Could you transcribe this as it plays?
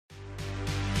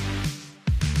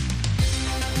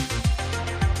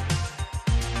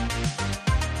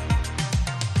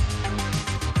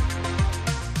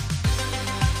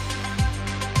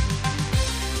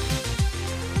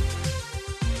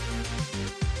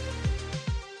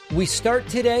We start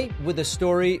today with a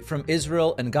story from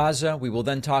Israel and Gaza. We will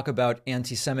then talk about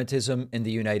anti-Semitism in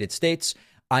the United States.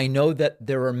 I know that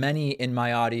there are many in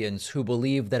my audience who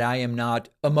believe that I am not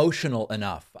emotional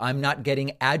enough. I'm not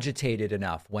getting agitated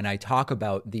enough when I talk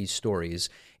about these stories.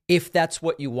 If that's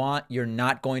what you want, you're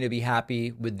not going to be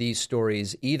happy with these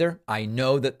stories either. I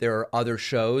know that there are other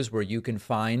shows where you can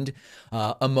find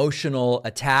emotional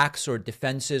attacks or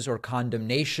defenses or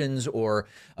condemnations or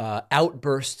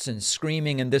outbursts and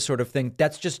screaming and this sort of thing.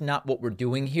 That's just not what we're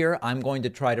doing here. I'm going to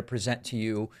try to present to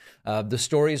you the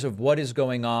stories of what is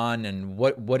going on and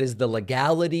what is the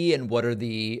legality and what are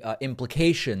the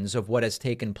implications of what has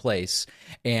taken place.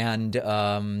 And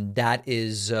that's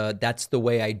the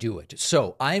way I do it.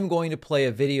 So I'm going to play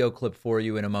a video clip for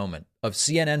you in a moment of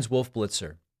CNN's Wolf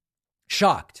Blitzer,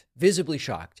 shocked, visibly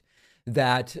shocked,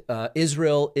 that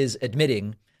Israel is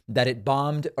admitting that it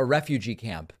bombed a refugee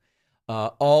camp,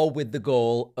 all with the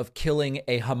goal of killing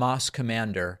a Hamas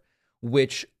commander,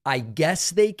 which I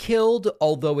guess they killed,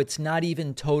 although it's not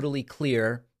even totally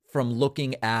clear from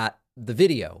looking at the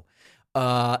video.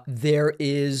 There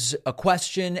is a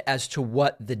question as to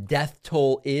what the death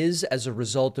toll is as a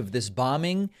result of this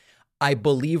bombing. I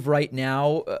believe right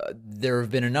now there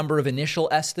have been a number of initial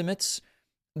estimates.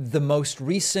 The most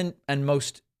recent and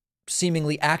most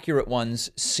seemingly accurate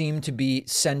ones seem to be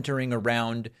centering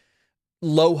around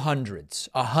low hundreds,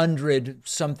 100,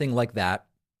 something like that,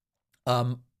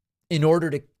 in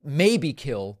order to maybe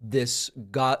kill this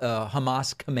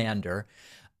Hamas commander.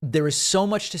 There is so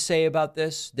much to say about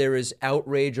this. There is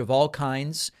outrage of all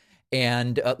kinds.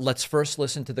 And let's first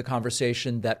listen to the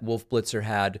conversation that Wolf Blitzer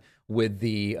had with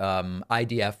the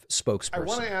IDF spokesperson. I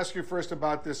want to ask you first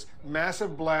about this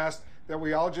massive blast that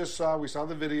we all just saw. We saw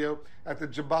the video at the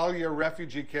Jabalia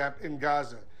refugee camp in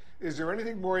Gaza. Is there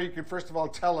anything more you can first of all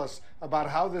tell us about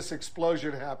how this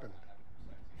explosion happened?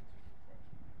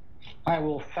 Hi,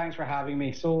 Wolf. Thanks for having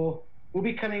me. So we'll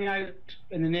be coming out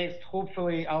in the next,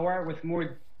 hopefully, hour with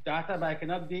more data, but I can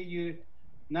update you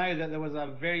now that there was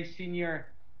a very senior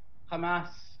Hamas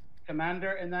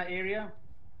commander in that area.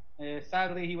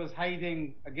 Sadly, he was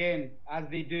hiding, again, as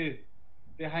they do,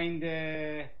 behind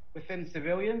within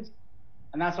civilians.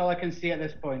 And that's all I can say at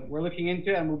this point. We're looking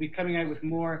into it, and we'll be coming out with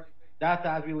more data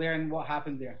as we learn what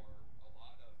happened there.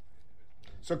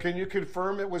 So can you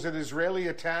confirm it was an Israeli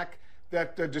attack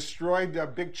that destroyed a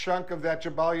big chunk of that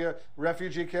Jabalia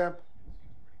refugee camp?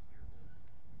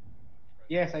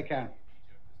 Yes, I can.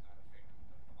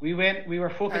 We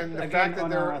were focused again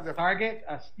on a target,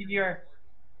 a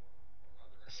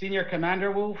senior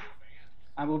commander, Wolf,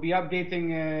 and we'll be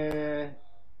updating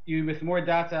you with more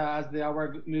data as the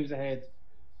hour moves ahead.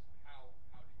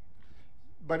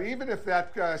 But even if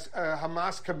that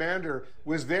Hamas commander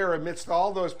was there amidst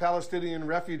all those Palestinian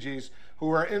refugees who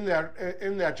are in that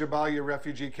Jabalia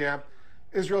refugee camp,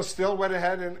 Israel still went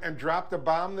ahead and dropped a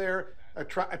bomb there,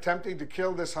 attempting to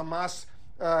kill this Hamas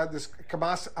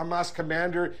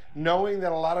commander, knowing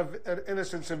that a lot of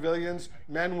innocent civilians,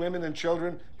 men, women, and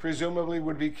children, presumably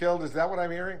would be killed. Is that what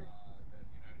I'm hearing?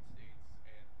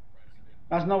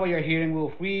 That's not what you're hearing,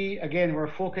 Wolf.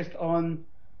 We're focused on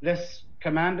this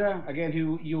commander, again,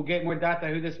 who you'll get more data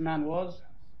who this man was.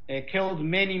 Killed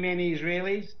many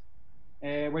Israelis.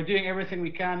 We're doing everything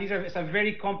we can. It's a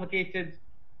very complicated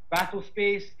battle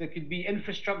space. There could be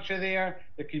infrastructure there.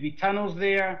 There could be tunnels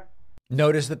there.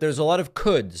 Notice that there's a lot of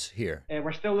coulds here.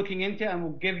 We're still looking into it, and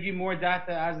we'll give you more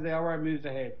data as the hour moves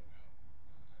ahead.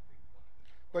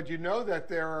 But you know that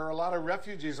there are a lot of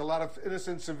refugees, a lot of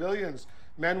innocent civilians,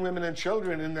 men, women, and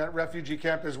children in that refugee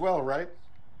camp as well, right?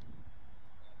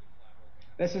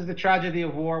 This is the tragedy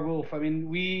of war, Wolf. I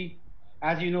mean,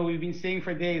 as you know, we've been saying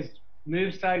for days,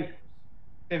 move south.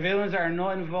 Civilians that are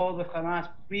not involved with Hamas,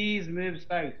 please move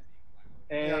south.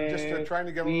 I'm just trying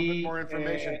to get a little bit more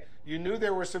information. You knew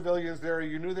there were civilians there.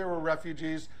 You knew there were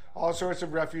refugees, all sorts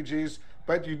of refugees,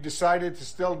 but you decided to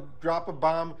still drop a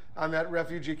bomb on that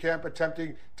refugee camp,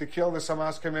 attempting to kill the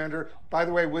Hamas commander. By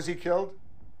the way, was he killed?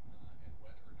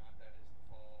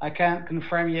 I can't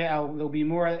confirm yet. There'll be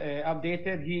more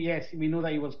updated. Yes, we know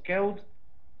that he was killed.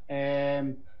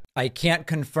 I can't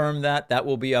confirm that. That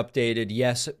will be updated.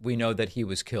 Yes, we know that he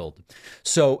was killed.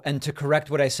 So, and to correct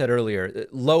what I said earlier,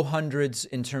 low hundreds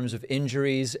in terms of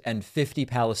injuries and 50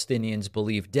 Palestinians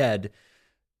believed dead,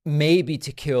 maybe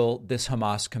to kill this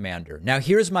Hamas commander. Now,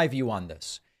 here's my view on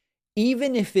this.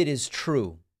 Even if it is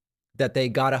true that they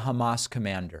got a Hamas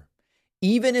commander,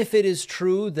 even if it is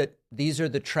true that these are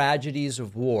the tragedies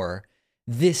of war,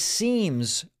 this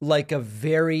seems like a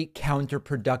very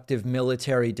counterproductive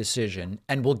military decision,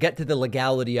 and we'll get to the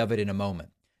legality of it in a moment.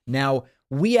 Now,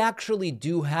 we actually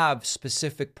do have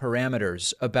specific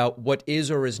parameters about what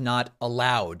is or is not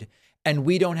allowed, and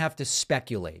we don't have to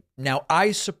speculate. Now,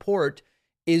 I support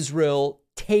Israel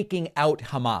taking out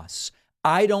Hamas.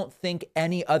 I don't think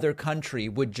any other country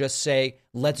would just say,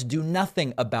 let's do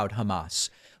nothing about Hamas.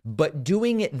 But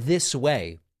doing it this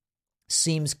way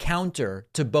seems counter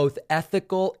to both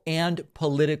ethical and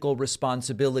political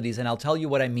responsibilities. And I'll tell you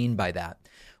what I mean by that.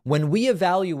 When we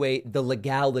evaluate the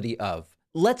legality of,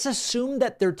 let's assume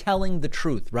that they're telling the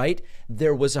truth, right?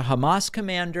 There was a Hamas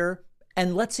commander,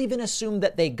 and let's even assume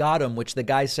that they got him, which the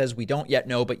guy says we don't yet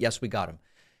know, but yes, we got him.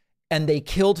 And they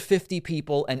killed 50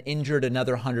 people and injured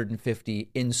another 150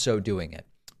 in so doing it.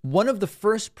 One of the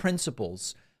first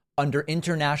principles under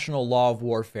international law of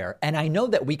warfare, and I know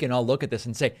that we can all look at this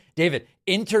and say, David,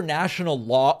 international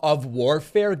law of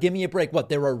warfare? Give me a break. What,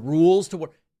 there are rules to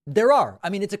war? There are. I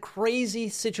mean, it's a crazy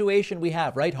situation we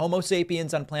have, right? Homo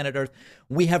sapiens on planet Earth.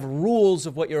 We have rules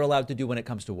of what you're allowed to do when it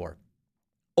comes to war.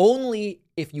 Only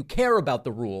if you care about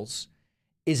the rules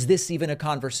is this even a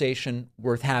conversation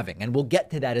worth having. And we'll get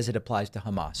to that as it applies to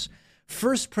Hamas.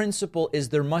 First principle is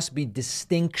there must be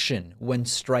distinction when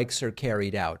strikes are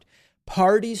carried out.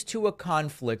 Parties to a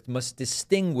conflict must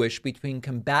distinguish between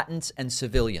combatants and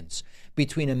civilians,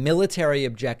 between a military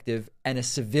objective and a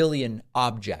civilian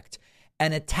object.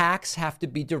 And attacks have to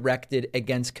be directed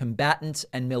against combatants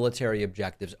and military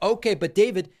objectives. Okay, but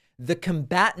David, the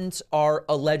combatants are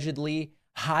allegedly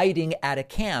hiding at a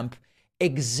camp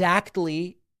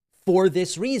exactly for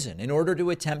this reason, in order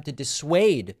to attempt to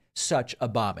dissuade such a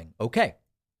bombing. Okay,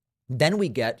 then we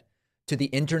get to the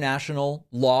international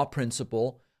law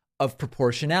principle of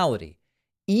proportionality.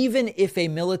 Even if a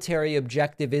military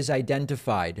objective is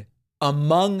identified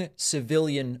among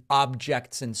civilian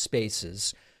objects and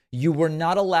spaces, you were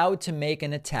not allowed to make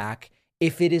an attack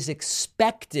if it is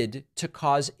expected to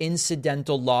cause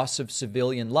incidental loss of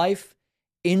civilian life,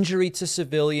 injury to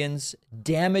civilians,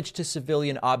 damage to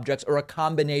civilian objects, or a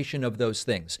combination of those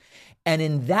things. And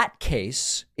in that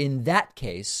case,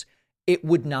 it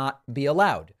would not be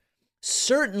allowed.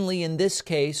 Certainly in this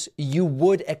case, you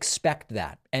would expect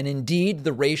that. And indeed,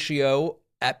 the ratio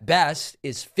at best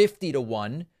is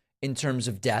 50-1 in terms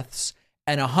of deaths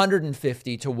and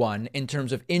 150-1 in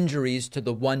terms of injuries to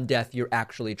the one death you're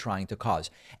actually trying to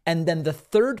cause. And then the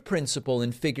third principle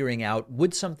in figuring out,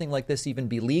 would something like this even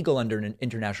be legal under an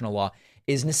international law,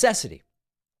 is necessity.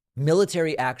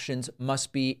 Military actions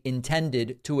must be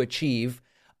intended to achieve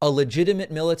a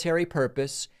legitimate military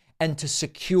purpose and to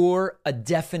secure a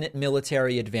definite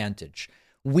military advantage.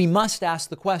 We must ask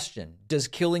the question, does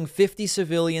killing 50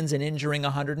 civilians and injuring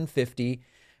 150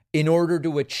 in order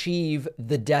to achieve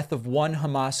the death of one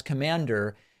Hamas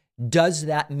commander, does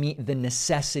that meet the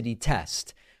necessity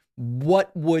test?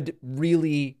 What would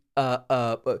really,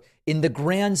 in the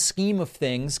grand scheme of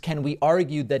things, can we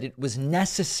argue that it was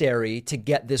necessary to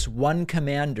get this one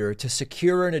commander to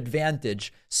secure an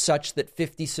advantage such that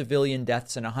 50 civilian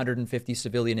deaths and 150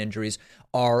 civilian injuries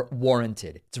are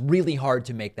warranted? It's really hard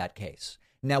to make that case.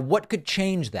 Now, what could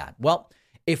change that? Well,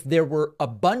 if there were a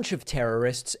bunch of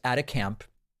terrorists at a camp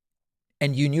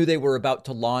and you knew they were about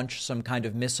to launch some kind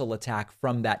of missile attack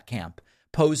from that camp,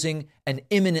 posing an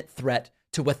imminent threat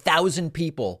to 1,000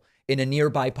 people in a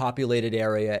nearby populated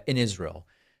area in Israel,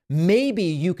 maybe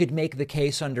you could make the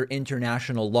case under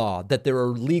international law that there are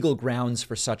legal grounds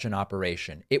for such an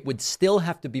operation. It would still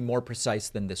have to be more precise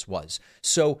than this was.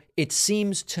 So it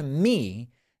seems to me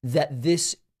that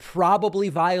this probably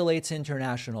violates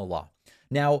international law.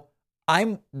 Now,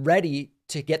 I'm ready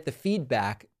to get the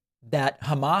feedback that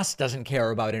Hamas doesn't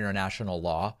care about international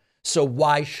law, so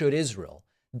why should Israel?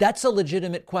 That's a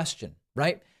legitimate question,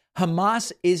 right?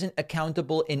 Hamas isn't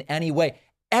accountable in any way.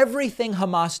 Everything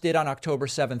Hamas did on October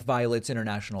 7th violates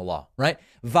international law, right?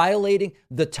 Violating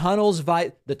the tunnels,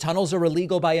 the tunnels are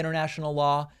illegal by international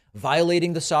law.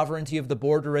 Violating the sovereignty of the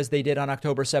border as they did on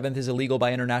October 7th is illegal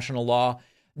by international law.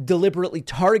 Deliberately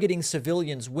targeting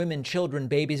civilians, women, children,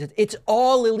 babies, it's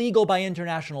all illegal by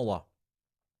international law.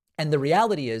 And the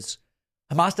reality is,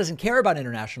 Hamas doesn't care about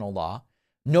international law.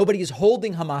 Nobody is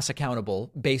holding Hamas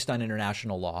accountable based on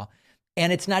international law.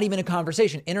 And it's not even a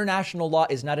conversation. International law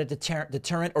is not a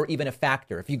deterrent or even a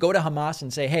factor. If you go to Hamas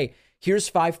and say, hey, here's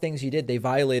 5 things you did, they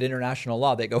violate international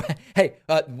law. They go, hey,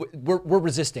 we're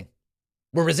resisting.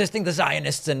 We're resisting the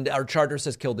Zionists, and our charter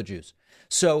says kill the Jews.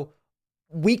 So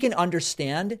we can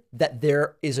understand that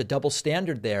there is a double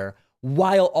standard there,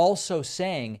 while also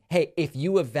saying, hey, if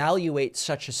you evaluate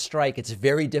such a strike, it's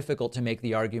very difficult to make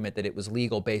the argument that it was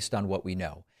legal based on what we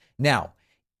know. Now,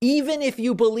 even if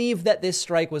you believe that this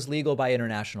strike was legal by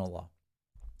international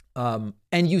law,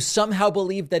 and you somehow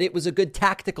believe that it was a good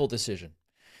tactical decision,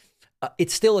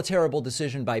 it's still a terrible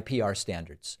decision by PR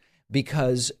standards,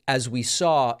 because as we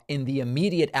saw in the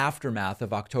immediate aftermath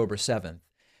of October 7th,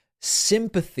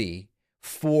 sympathy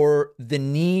for the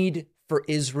need for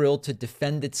Israel to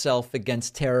defend itself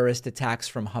against terrorist attacks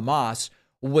from Hamas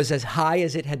was as high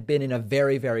as it had been in a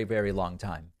very, very, very long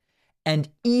time. And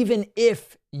even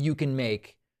if you can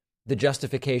make the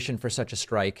justification for such a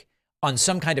strike on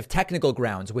some kind of technical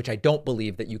grounds, which I don't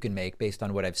believe that you can make based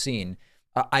on what I've seen,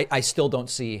 I still don't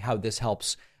see how this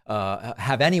helps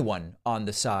have anyone on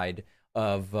the side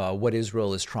of what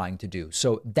Israel is trying to do.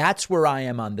 So that's where I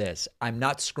am on this. I'm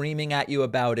not screaming at you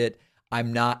about it. I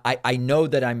know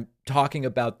that I'm talking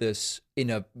about this in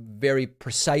a very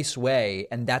precise way,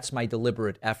 and that's my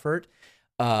deliberate effort.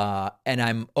 And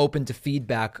I'm open to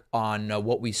feedback on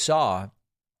what we saw,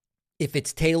 if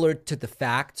it's tailored to the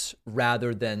facts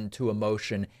rather than to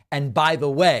emotion. And by the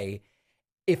way,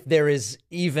 if there is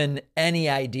even any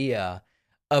idea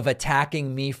of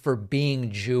attacking me for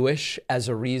being Jewish as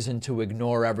a reason to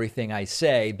ignore everything I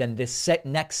say, then this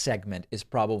next segment is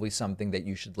probably something that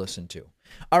you should listen to.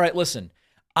 All right, listen,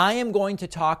 I am going to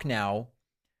talk now,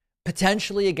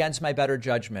 potentially against my better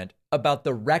judgment, about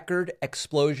the record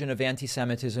explosion of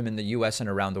anti-Semitism in the U.S. and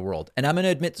around the world. And I'm going to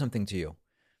admit something to you.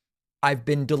 I've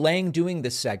been delaying doing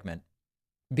this segment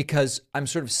because I'm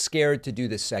sort of scared to do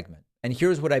this segment. And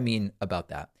here's what I mean about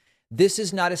that. This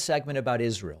is not a segment about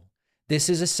Israel. This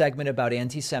is a segment about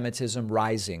anti-Semitism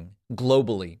rising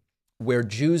globally, where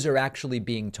Jews are actually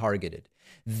being targeted.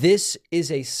 This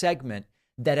is a segment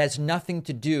that has nothing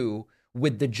to do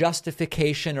with the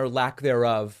justification or lack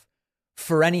thereof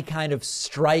for any kind of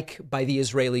strike by the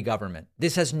Israeli government.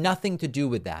 This has nothing to do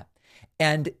with that.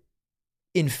 And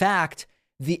in fact,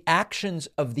 the actions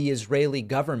of the Israeli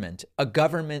government, a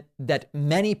government that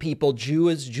many people,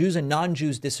 Jews and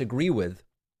non-Jews, disagree with,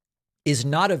 is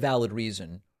not a valid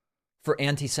reason for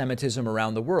anti-Semitism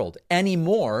around the world, any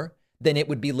more than it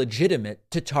would be legitimate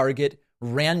to target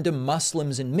random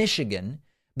Muslims in Michigan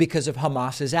because of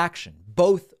Hamas's action.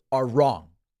 Both are wrong,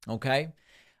 okay?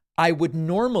 I would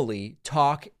normally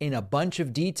talk in a bunch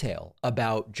of detail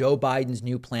about Joe Biden's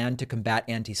new plan to combat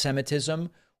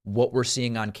anti-Semitism, what we're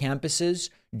seeing on campuses,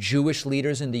 Jewish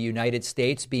leaders in the United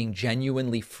States being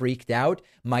genuinely freaked out,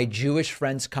 my Jewish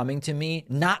friends coming to me,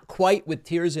 not quite with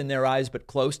tears in their eyes, but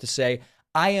close, to say,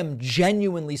 I am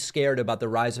genuinely scared about the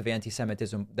rise of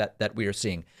anti-Semitism that we are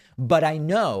seeing. But I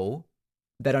know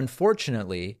that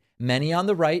unfortunately, many on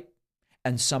the right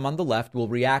and some on the left will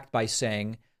react by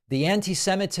saying the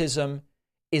anti-Semitism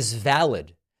is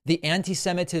valid. The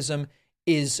anti-Semitism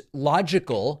is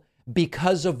logical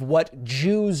because of what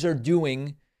Jews are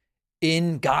doing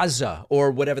in Gaza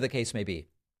or whatever the case may be.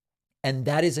 And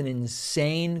that is an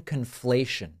insane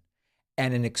conflation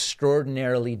and an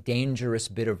extraordinarily dangerous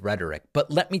bit of rhetoric.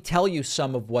 But let me tell you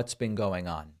some of what's been going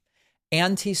on.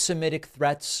 Anti-Semitic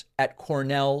threats at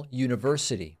Cornell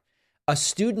University. A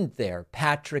student there,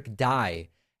 Patrick Dye,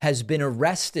 has been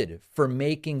arrested for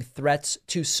making threats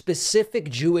to specific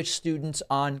Jewish students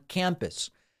on campus.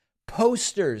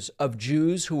 Posters of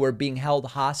Jews who are being held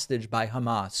hostage by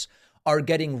Hamas are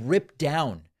getting ripped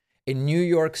down in New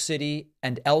York City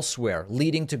and elsewhere,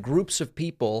 leading to groups of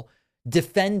people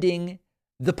defending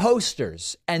the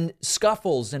posters, and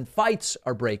scuffles and fights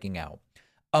are breaking out.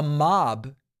 A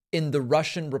mob in the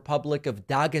Russian Republic of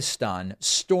Dagestan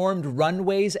stormed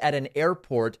runways at an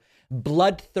airport,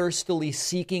 bloodthirstily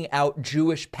seeking out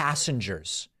Jewish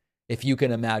passengers, if you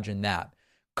can imagine that.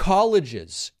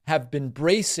 Colleges have been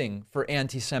bracing for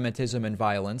anti-Semitism and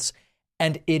violence,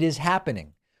 and it is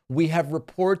happening. We have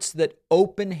reports that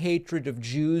open hatred of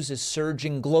Jews is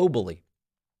surging globally.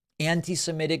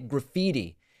 Anti-Semitic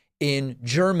graffiti in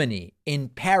Germany, in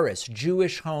Paris,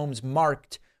 Jewish homes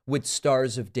marked with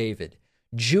Stars of David.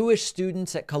 Jewish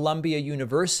students at Columbia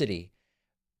University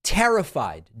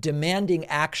terrified, demanding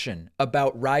action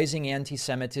about rising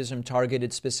anti-Semitism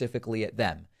targeted specifically at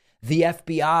them. The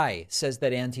FBI says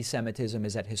that anti-Semitism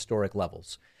is at historic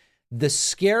levels. The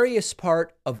scariest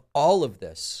part of all of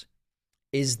this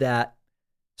is that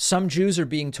some Jews are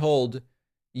being told,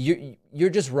 you're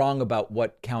just wrong about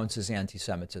what counts as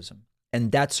anti-Semitism. And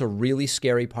that's a really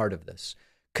scary part of this.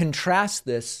 Contrast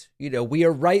this, we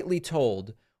are rightly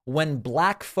told when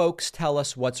black folks tell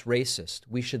us what's racist,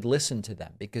 we should listen to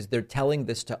them because they're telling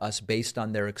this to us based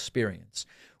on their experience.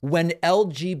 When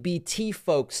LGBT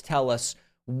folks tell us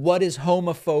what is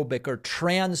homophobic or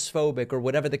transphobic or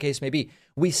whatever the case may be,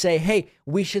 we say, hey,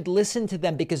 we should listen to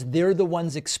them because they're the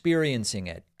ones experiencing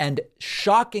it. And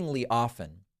shockingly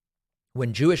often,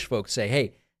 when Jewish folks say,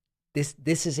 hey,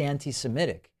 this is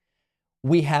anti-Semitic,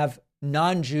 we have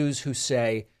non-Jews who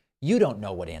say, You don't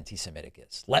know what anti-Semitic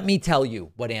is. Let me tell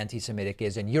you what anti-Semitic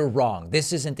is, and you're wrong.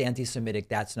 This isn't anti-Semitic.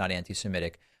 That's not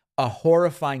anti-Semitic. A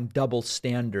horrifying double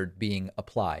standard being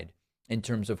applied in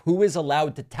terms of who is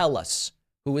allowed to tell us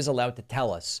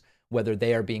whether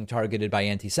they are being targeted by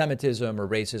anti-Semitism or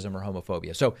racism or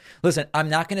homophobia. So listen, I'm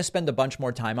not going to spend a bunch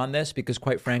more time on this because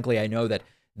quite frankly, I know that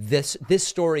this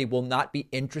story will not be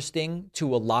interesting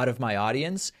to a lot of my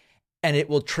audience, and it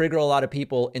will trigger a lot of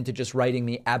people into just writing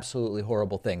me absolutely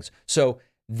horrible things. So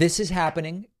this is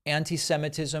happening,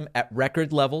 anti-Semitism at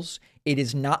record levels. It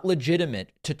is not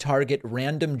legitimate to target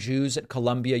random Jews at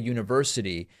Columbia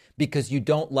University because you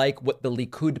don't like what the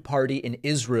Likud party in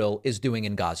Israel is doing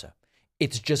in Gaza.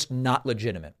 It's just not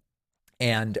legitimate.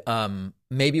 And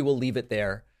maybe we'll leave it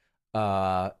there.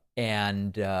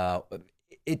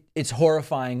 It's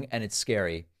horrifying and it's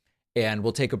scary. And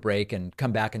we'll take a break and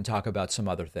come back and talk about some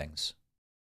other things.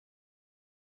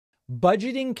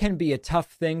 Budgeting can be a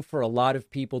tough thing for a lot of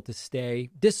people to stay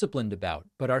disciplined about,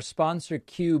 but our sponsor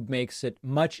Cube makes it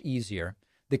much easier.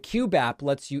 The Cube app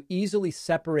lets you easily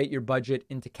separate your budget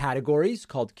into categories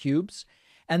called cubes,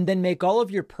 and then make all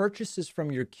of your purchases from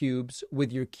your cubes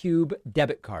with your Cube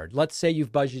debit card. Let's say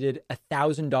you've budgeted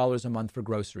 $1,000 a month for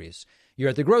groceries. You're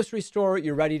at the grocery store,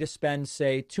 you're ready to spend,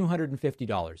 say,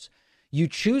 $250. You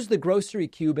choose the grocery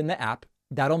cube in the app.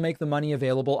 That'll make the money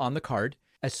available on the card.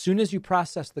 As soon as you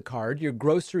process the card, your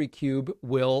grocery cube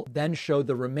will then show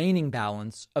the remaining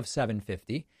balance of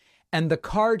 $750, and the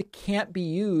card can't be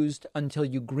used until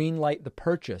you greenlight the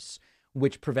purchase,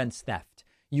 which prevents theft.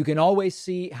 You can always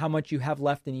see how much you have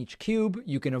left in each cube.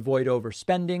 You can avoid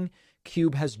overspending.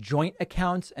 Cube has joint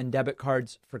accounts and debit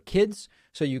cards for kids,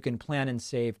 so you can plan and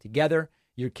save together.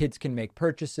 Your kids can make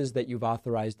purchases that you've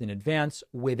authorized in advance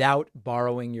without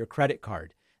borrowing your credit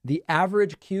card. The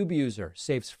average Cube user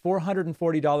saves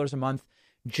 $440 a month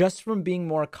just from being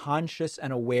more conscious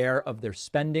and aware of their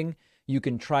spending. You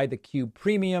can try the Cube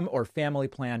Premium or Family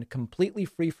Plan completely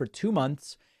free for 2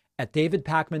 months at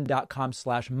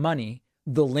davidpakman.com/money.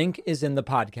 The link is in the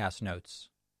podcast notes.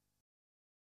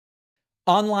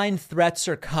 Online threats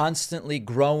are constantly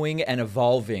growing and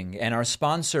evolving, and our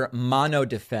sponsor, Mono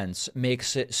Defense,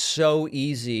 makes it so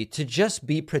easy to just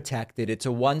be protected. It's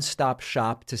a one-stop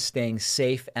shop to staying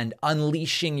safe and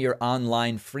unleashing your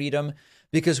online freedom,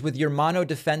 because with your Mono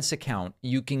Defense account,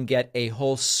 you can get a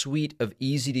whole suite of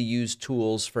easy-to-use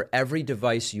tools for every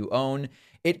device you own.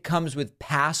 It comes with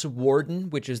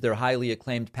Passwarden, which is their highly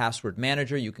acclaimed password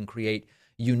manager. You can create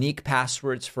unique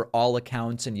passwords for all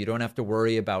accounts, and you don't have to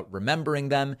worry about remembering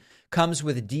them. Comes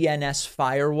with DNS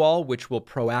Firewall, which will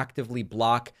proactively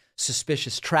block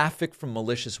suspicious traffic from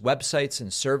malicious websites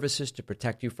and services to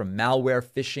protect you from malware,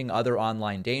 phishing, other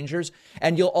online dangers.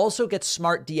 And you'll also get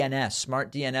Smart DNS.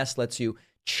 Smart DNS lets you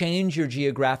change your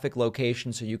geographic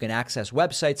location so you can access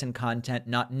websites and content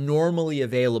not normally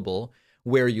available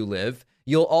where you live.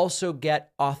 You'll also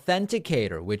get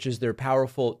Authenticator, which is their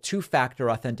powerful two-factor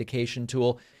authentication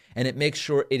tool, and it makes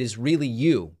sure it is really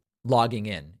you logging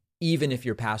in, even if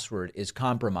your password is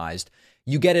compromised.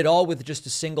 You get it all with just a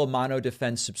single Mono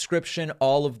Defense subscription,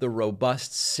 all of the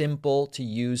robust,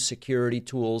 simple-to-use security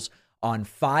tools on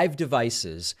 5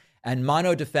 devices. And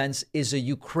Mono Defense is a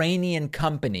Ukrainian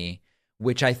company,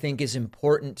 which I think is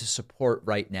important to support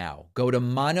right now. Go to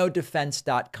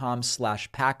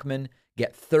monodefense.com/Pacman.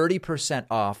 Get 30%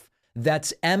 off.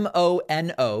 That's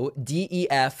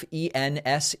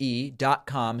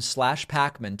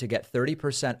monodefense.com/Pacman to get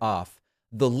 30% off.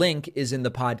 The link is in the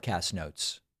podcast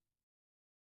notes.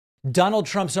 Donald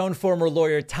Trump's own former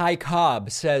lawyer, Ty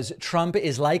Cobb, says Trump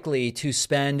is likely to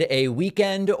spend a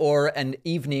weekend or an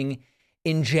evening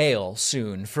in jail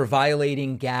soon for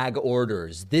violating gag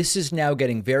orders. This is now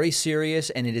getting very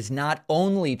serious, and it is not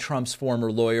only Trump's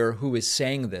former lawyer who is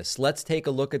saying this. Let's take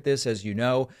a look at this. As you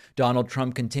know, Donald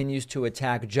Trump continues to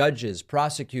attack judges,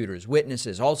 prosecutors,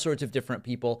 witnesses, all sorts of different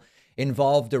people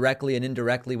involved directly and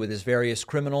indirectly with his various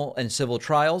criminal and civil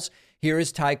trials. Here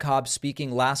is Ty Cobb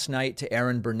speaking last night to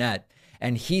Aaron Burnett.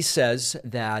 And he says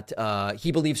that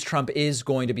he believes Trump is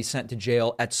going to be sent to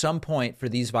jail at some point for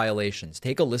these violations.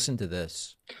 Take a listen to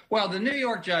this. Well, the New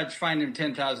York judge fined him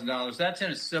 $10,000. That's in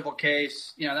a civil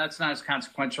case. You know, that's not as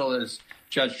consequential as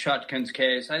Judge Chutkan's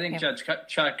case. I think Judge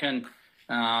Chutkan,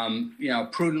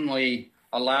 prudently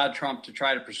allowed Trump to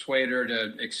try to persuade her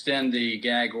to extend the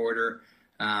gag order.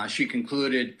 She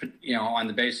concluded, on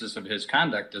the basis of his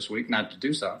conduct this week, not to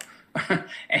do so.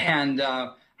 And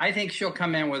I think she'll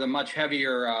come in with a much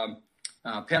heavier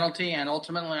penalty, and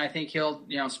ultimately, I think he'll,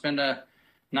 spend a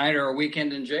night or a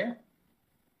weekend in jail.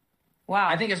 Wow!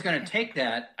 I think it's going to take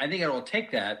that. I think it will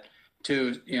take that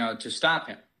to stop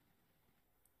him.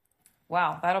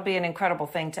 Wow, that'll be an incredible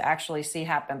thing to actually see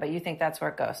happen. But you think that's where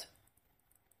it goes?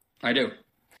 I do.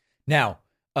 Now,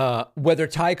 whether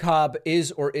Ty Cobb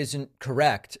is or isn't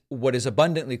correct, what is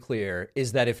abundantly clear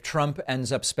is that if Trump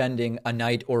ends up spending a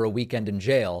night or a weekend in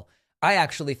jail, I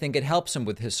actually think it helps him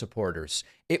with his supporters.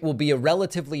 It will be a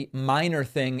relatively minor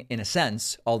thing in a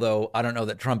sense, although I don't know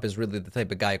that Trump is really the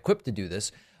type of guy equipped to do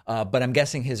this. But I'm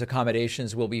guessing his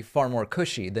accommodations will be far more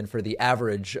cushy than for the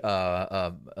average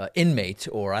inmate,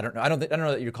 or I don't know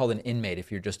that you're called an inmate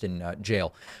if you're just in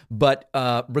jail. But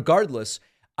regardless,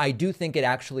 I do think it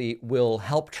actually will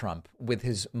help Trump with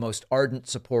his most ardent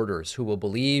supporters who will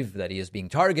believe that he is being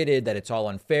targeted, that it's all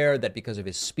unfair, that because of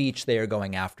his speech, they are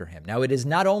going after him. Now, it is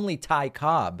not only Ty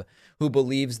Cobb who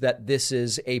believes that this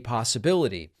is a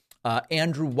possibility.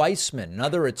 Andrew Weissman,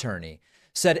 another attorney,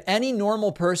 said any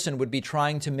normal person would be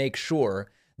trying to make sure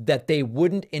that they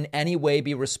wouldn't in any way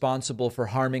be responsible for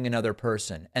harming another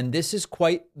person. And this is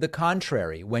quite the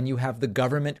contrary when you have the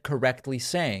government correctly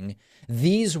saying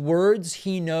these words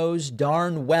he knows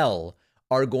darn well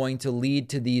are going to lead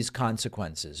to these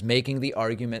consequences, making the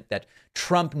argument that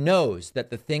Trump knows that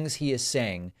the things he is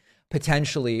saying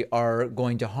potentially are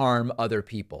going to harm other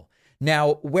people.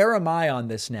 Now, where am I on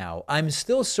this now? I'm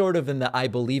still sort of in the I'll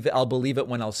believe it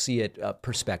when I'll see it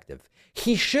perspective.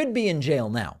 He should be in jail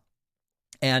now.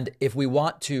 And if we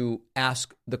want to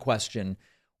ask the question,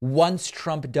 once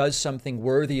Trump does something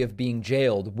worthy of being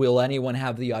jailed, will anyone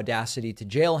have the audacity to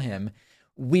jail him?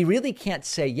 We really can't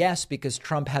say yes because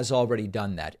Trump has already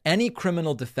done that. Any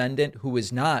criminal defendant who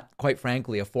is not, quite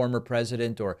frankly, a former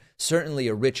president or certainly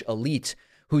a rich elite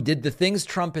who did the things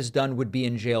Trump has done would be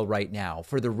in jail right now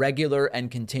for the regular and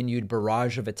continued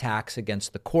barrage of attacks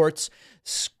against the courts,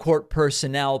 court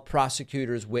personnel,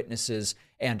 prosecutors, witnesses,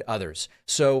 and others.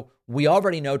 So we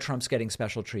already know Trump's getting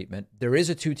special treatment. There is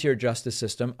a two-tier justice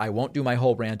system. I won't do my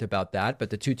whole rant about that, but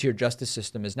the two-tier justice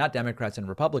system is not Democrats and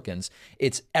Republicans.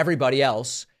 It's everybody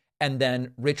else, and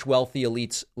then rich, wealthy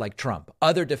elites like Trump.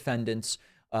 Other defendants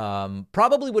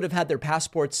probably would have had their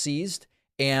passports seized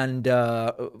and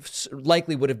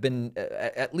likely would have been,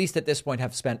 at least at this point,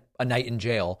 have spent a night in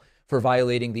jail for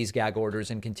violating these gag orders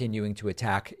and continuing to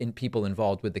attack people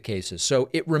involved with the cases. So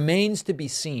it remains to be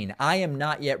seen. I am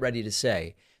not yet ready to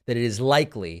say that it is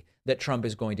likely that Trump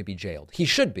is going to be jailed. He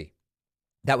should be.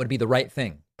 That would be the right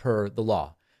thing per the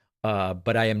law.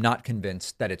 But I am not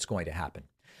convinced that it's going to happen.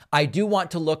 I do want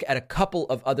to look at a couple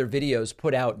of other videos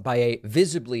put out by a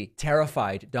visibly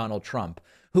terrified Donald Trump,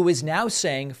 who is now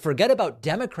saying, forget about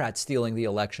Democrats stealing the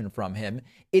election from him.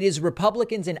 It is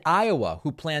Republicans in Iowa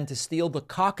who plan to steal the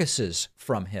caucuses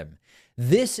from him.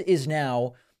 This is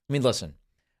now, I mean, listen,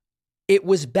 it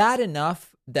was bad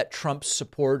enough that Trump's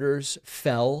supporters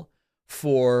fell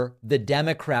for the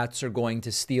Democrats are going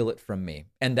to steal it from me,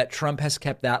 and that Trump has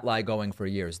kept that lie going for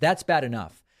years. That's bad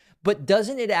enough. But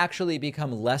doesn't it actually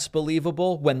become less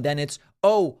believable when then it's,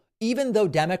 oh, even though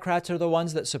Democrats are the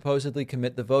ones that supposedly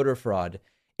commit the voter fraud,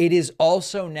 it is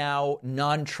also now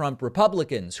non-Trump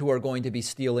Republicans who are going to be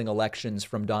stealing elections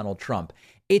from Donald Trump.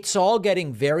 It's all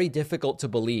getting very difficult to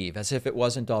believe, as if it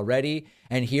wasn't already.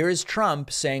 And here is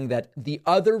Trump saying that the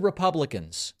other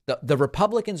Republicans, the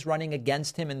Republicans running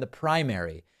against him in the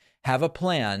primary, have a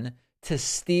plan to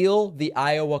steal the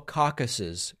Iowa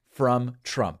caucuses from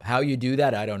Trump. How you do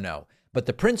that, I don't know. But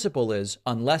the principle is,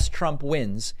 unless Trump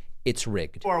wins, it's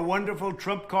rigged. Our wonderful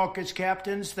Trump caucus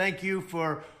captains, thank you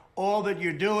for all that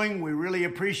you're doing. We really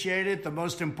appreciate it. The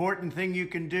most important thing you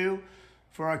can do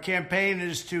for our campaign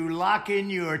is to lock in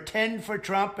your 10 for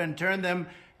Trump and turn them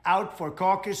out for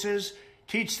caucuses.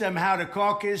 Teach them how to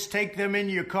caucus. Take them in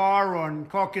your car on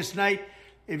caucus night.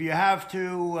 If you have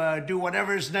to do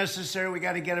whatever is necessary, we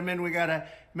got to get them in. We got to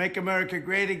make America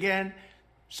great again.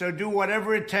 So do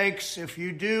whatever it takes. If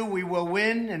you do, we will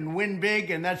win and win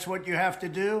big, and that's what you have to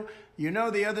do. You know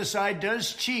the other side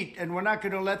does cheat, and we're not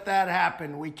going to let that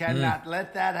happen. We cannot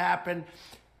let that happen.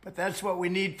 But that's what we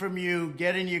need from you.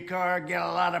 Get in your car, get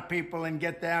a lot of people, and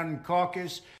get down and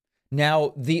caucus.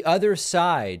 Now, the other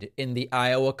side in the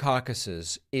Iowa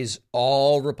caucuses is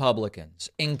all Republicans,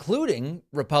 including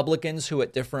Republicans who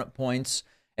at different points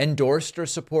endorsed or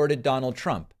supported Donald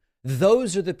Trump.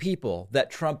 Those are the people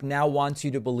that Trump now wants you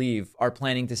to believe are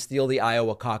planning to steal the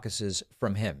Iowa caucuses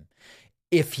from him.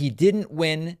 If he didn't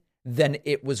win, then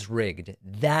it was rigged.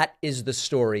 That is the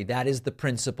story. That is the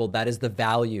principle. That is the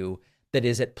value that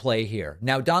is at play here.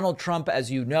 Now, Donald Trump,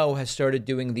 as you know, has started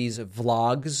doing these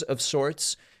vlogs of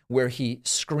sorts where he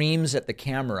screams at the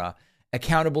camera.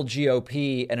 Accountable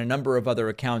GOP and a number of other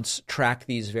accounts track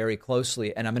these very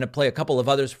closely. And I'm going to play a couple of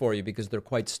others for you because they're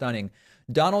quite stunning.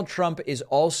 Donald Trump is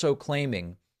also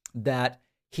claiming that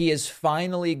he is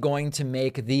finally going to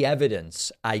make the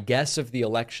evidence, I guess, of the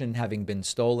election having been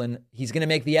stolen. He's going to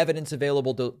make the evidence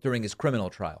available during his criminal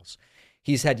trials.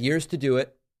 He's had years to do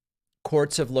it.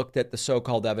 Courts have looked at the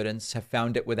so-called evidence, have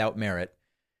found it without merit.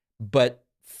 But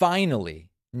finally,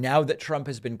 now that Trump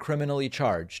has been criminally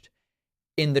charged,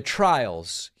 in the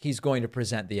trials, he's going to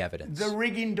present the evidence. The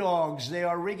rigging dogs. They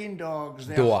are rigging dogs.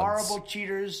 They are horrible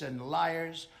cheaters and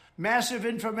liars. Massive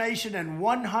information and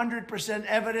 100%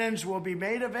 evidence will be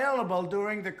made available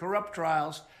during the corrupt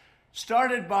trials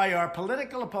started by our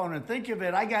political opponent. Think of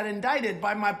it. I got indicted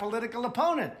by my political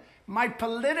opponent. My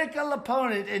political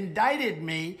opponent indicted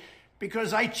me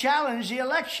because I challenged the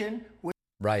election.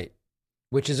 Right.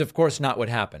 Which is, of course, not what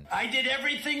happened. I did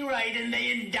everything right and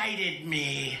they indicted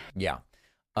me. Yeah.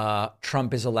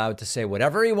 Trump is allowed to say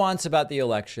whatever he wants about the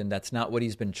election. That's not what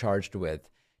he's been charged with.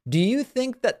 Do you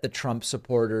think that the Trump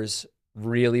supporters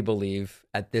really believe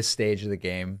at this stage of the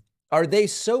game? Are they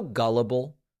so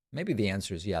gullible? Maybe the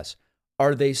answer is yes.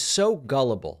 Are they so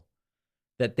gullible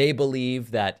that they believe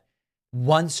that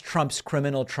once Trump's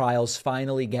criminal trials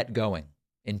finally get going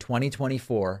in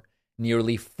 2024,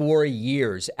 nearly 4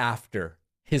 years after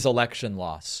his election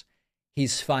loss,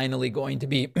 he's finally going to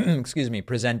be,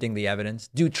 presenting the evidence?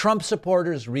 Do Trump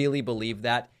supporters really believe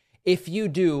that? If you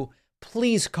do,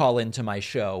 please call into my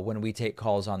show when we take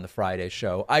calls on the Friday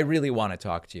show. I really want to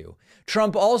talk to you.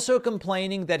 Trump also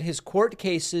complaining that his court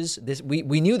cases,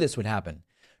 we knew this would happen.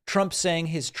 Trump saying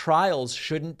his trials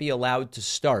shouldn't be allowed to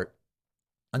start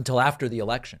until after the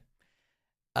election.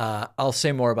 I'll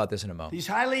say more about this in a moment. These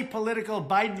highly political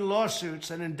Biden lawsuits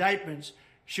and indictments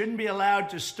shouldn't be allowed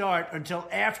to start until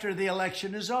after the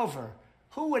election is over.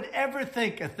 Who would ever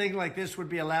think a thing like this would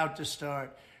be allowed to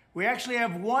start? We actually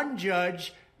have one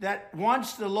judge that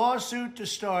wants the lawsuit to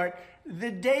start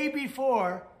the day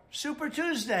before Super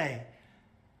Tuesday.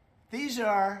 These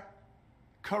are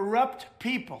corrupt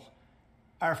people.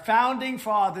 Our founding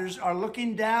fathers are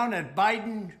looking down at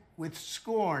Biden with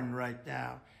scorn right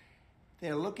now.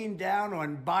 They're looking down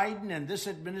on Biden and this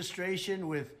administration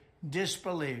with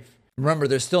disbelief. Remember,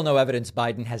 there's still no evidence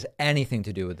Biden has anything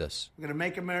to do with this. We're going to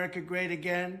make America great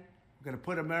again. We're going to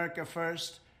put America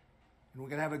first. And we're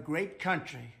going to have a great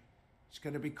country. It's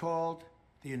going to be called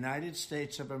the United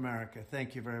States of America.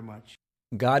 Thank you very much.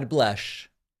 God bless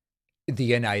the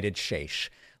United States.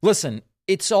 Listen,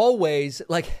 it's always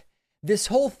like this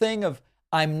whole thing of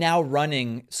I'm now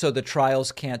running so the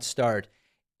trials can't start.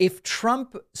 If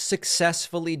Trump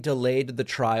successfully delayed the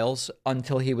trials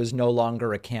until he was no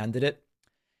longer a candidate,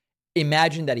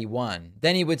 imagine that he won.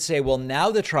 Then he would say, well,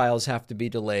 now the trials have to be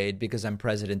delayed because I'm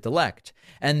president-elect.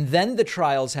 And then the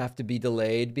trials have to be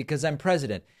delayed because I'm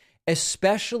president.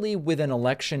 Especially with an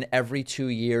election every 2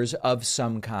 years of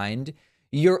some kind,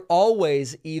 you're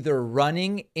always either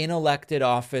running in elected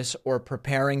office or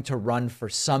preparing to run for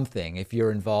something if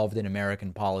you're involved in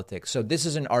American politics. So this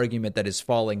is an argument that is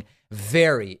falling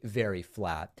very, very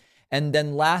flat. And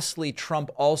then lastly,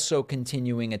 Trump also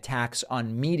continuing attacks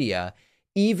on media.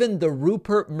 Even the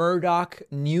Rupert Murdoch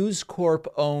News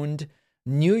Corp-owned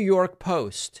New York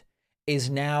Post is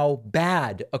now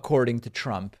bad, according to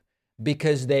Trump,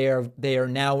 because they are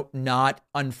now not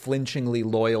unflinchingly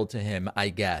loyal to him, I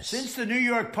guess. Since the New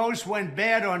York Post went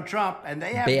bad on Trump, and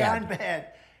they have gone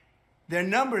bad, their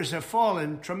numbers have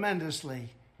fallen tremendously.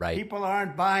 Right. People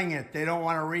aren't buying it. They don't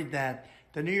want to read that.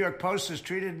 The New York Post has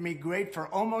treated me great for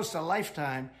almost a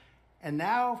lifetime. And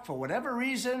now, for whatever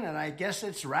reason, and I guess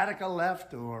it's radical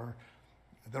left or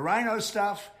the rhino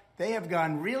stuff, they have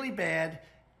gone really bad.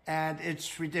 And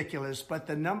it's ridiculous, but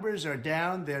the numbers are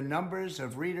down. Their numbers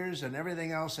of readers and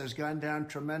everything else has gone down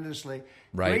tremendously.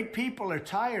 Right. Great people are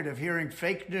tired of hearing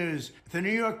fake news. The New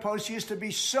York Post used to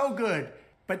be so good,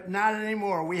 but not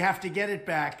anymore. We have to get it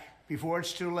back before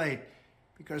it's too late.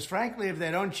 Because frankly, if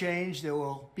they don't change, there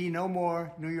will be no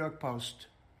more New York Post.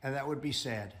 And that would be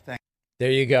sad. Thank you.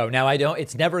 There you go. Now,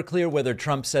 it's never clear whether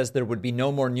Trump says there would be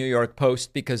no more New York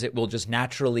Post because it will just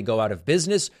naturally go out of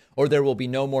business, or there will be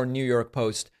no more New York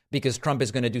Post because Trump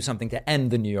is going to do something to end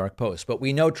the New York Post. But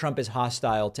we know Trump is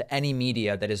hostile to any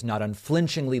media that is not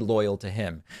unflinchingly loyal to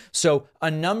him. So a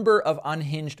number of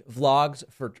unhinged vlogs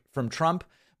from Trump,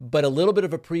 but a little bit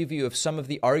of a preview of some of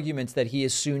the arguments that he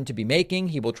is soon to be making.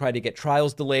 He will try to get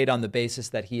trials delayed on the basis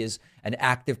that he is an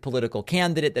active political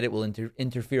candidate, that it will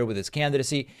interfere with his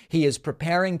candidacy. He is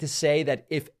preparing to say that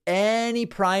if any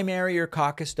primary or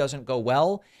caucus doesn't go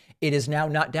well, it is now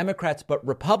not Democrats, but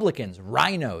Republicans,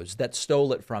 rhinos, that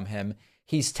stole it from him.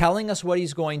 He's telling us what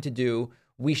he's going to do.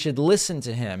 We should listen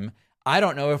to him. I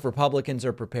don't know if Republicans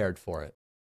are prepared for it.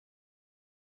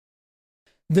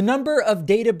 The number of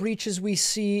data breaches we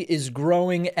see is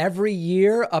growing every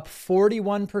year, up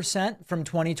 41% from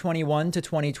 2021 to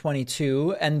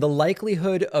 2022. And the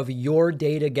likelihood of your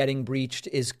data getting breached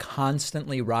is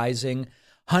constantly rising.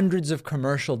 Hundreds of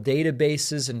commercial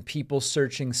databases and people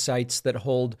searching sites that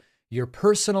hold your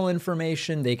personal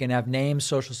information. They can have name,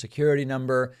 social security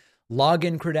number,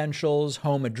 login credentials,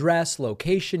 home address,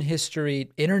 location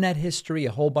history, internet history,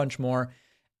 a whole bunch more.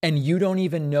 And you don't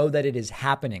even know that it is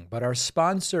happening. But our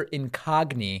sponsor,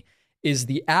 Incogni, is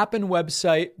the app and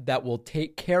website that will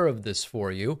take care of this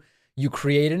for you. You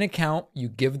create an account, you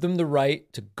give them the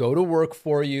right to go to work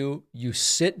for you, you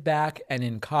sit back, and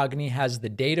Incogni has the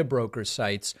data broker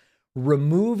sites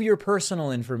remove your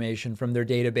personal information from their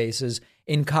databases.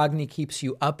 Incogni keeps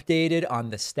you updated on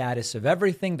the status of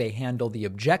everything. They handle the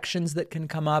objections that can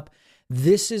come up.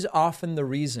 This is often the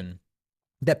reason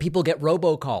that people get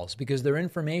robocalls, because their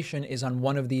information is on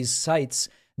one of these sites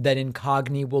that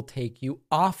Incogni will take you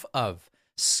off of.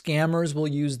 Scammers will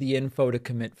use the info to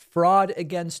commit fraud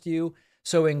against you.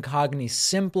 So Incogni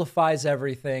simplifies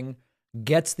everything,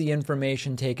 gets the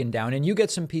information taken down, and you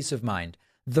get some peace of mind.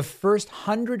 The first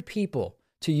 100 people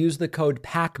to use the code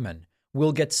Pacman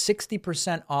will get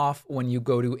 60% off when you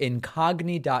go to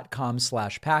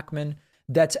incogni.com/Pacman.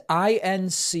 That's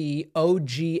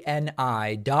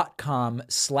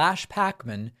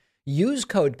incogni.com/Pacman. Use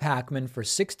code Pacman for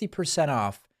 60%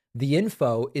 off. The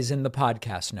info is in the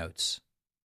podcast notes.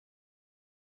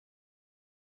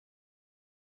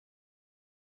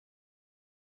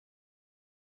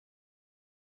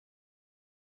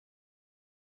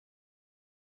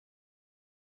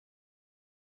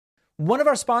 One of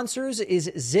our sponsors is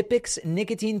Zippix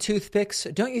nicotine toothpicks.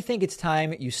 Don't you think it's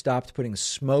time you stopped putting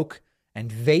smoke and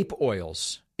vape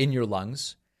oils in your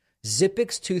lungs?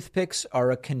 Zippix toothpicks are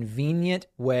a convenient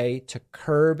way to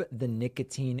curb the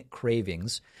nicotine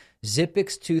cravings.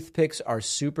 Zippix toothpicks are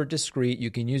super discreet.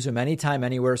 You can use them anytime,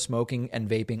 anywhere smoking and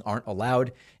vaping aren't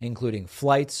allowed, including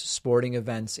flights, sporting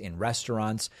events, in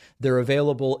restaurants. They're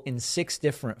available in 6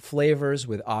 different flavors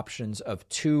with options of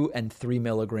 2 and 3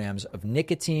 milligrams of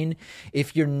nicotine.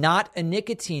 If you're not a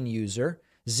nicotine user,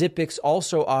 Zippix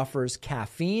also offers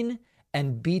caffeine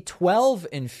and B12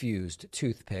 infused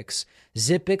toothpicks.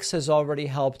 Zippix has already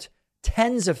helped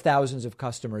tens of thousands of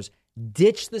customers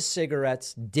ditch the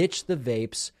cigarettes, ditch the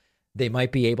vapes. They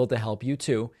might be able to help you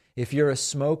too. If you're a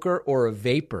smoker or a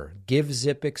vapor, give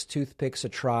Zippix toothpicks a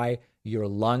try. Your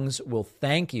lungs will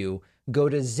thank you. Go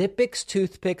to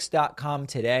zippixtoothpicks.com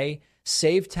today.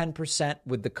 Save 10%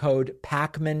 with the code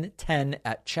PACMAN10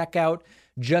 at checkout.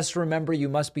 Just remember, you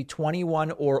must be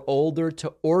 21 or older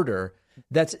to order.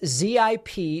 That's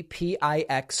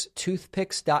ZIPPIX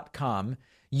toothpicks.com.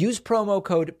 Use promo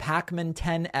code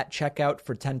PACMAN10 at checkout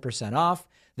for 10% off.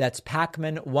 That's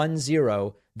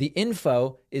PACMAN10. The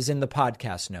info is in the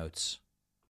podcast notes.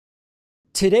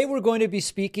 Today we're going to be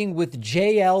speaking with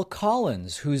J.L.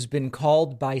 Collins, who's been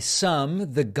called by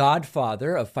some the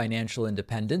godfather of financial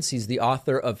independence. He's the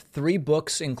author of 3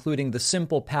 books, including The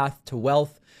Simple Path to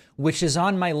Wealth, which is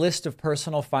on my list of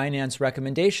personal finance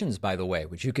recommendations, by the way,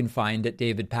 which you can find at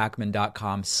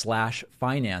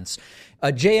davidpacman.com/finance.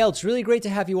 JL, it's really great to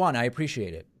have you on. I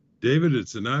appreciate it. David,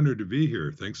 it's an honor to be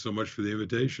here. Thanks so much for the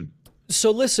invitation.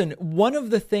 So listen, one of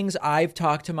the things I've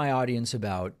talked to my audience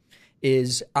about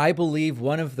is, I believe,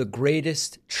 one of the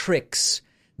greatest tricks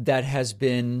that has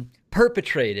been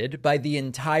perpetrated by the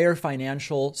entire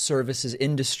financial services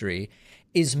industry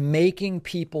is making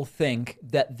people think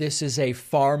that this is a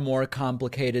far more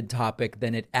complicated topic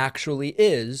than it actually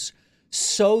is,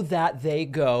 so that they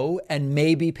go and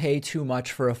maybe pay too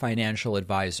much for a financial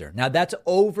advisor. Now, that's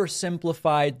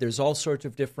oversimplified. There's all sorts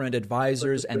of different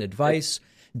advisors and advice,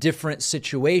 different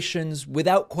situations.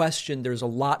 Without question, there's a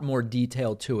lot more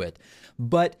detail to it.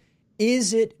 But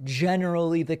is it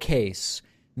generally the case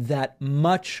that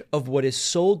much of what is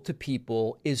sold to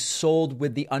people is sold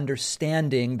with the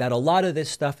understanding that a lot of this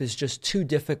stuff is just too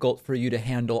difficult for you to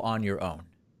handle on your own?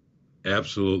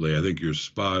 Absolutely. I think you're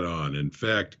spot on. In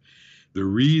fact, the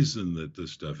reason that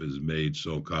this stuff is made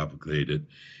so complicated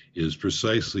is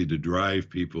precisely to drive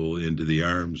people into the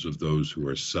arms of those who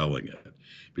are selling it,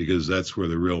 because that's where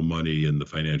the real money in the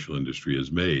financial industry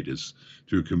is made, is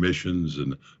through commissions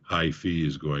and high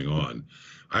fees going on.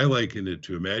 I liken it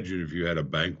to, imagine if you had a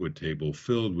banquet table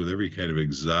filled with every kind of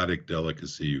exotic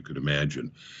delicacy you could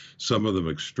imagine, some of them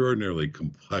extraordinarily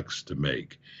complex to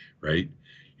make, right?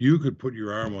 You could put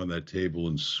your arm on that table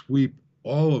and sweep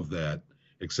all of that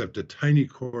except a tiny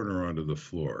corner onto the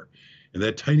floor. And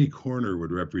that tiny corner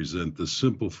would represent the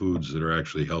simple foods that are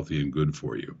actually healthy and good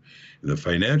for you. In the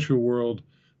financial world,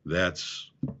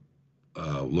 that's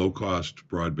low-cost,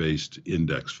 broad-based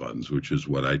index funds, which is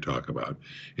what I talk about.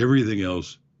 Everything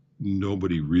else,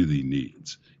 nobody really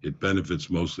needs. It benefits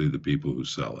mostly the people who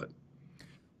sell it.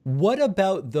 What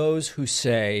about those who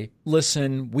say,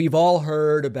 listen, we've all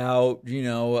heard about,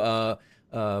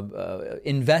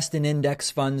 invest in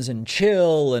index funds and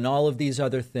chill and all of these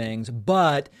other things,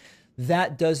 but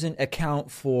that doesn't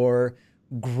account for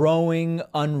growing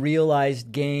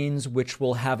unrealized gains, which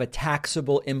will have a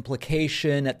taxable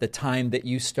implication at the time that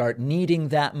you start needing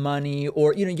that money.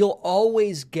 Or, you'll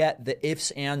always get the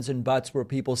ifs, ands, and buts where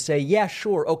people say, yeah,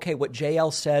 sure, okay, what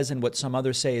JL says and what some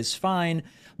others say is fine,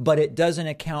 but it doesn't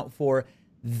account for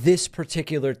this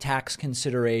particular tax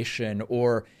consideration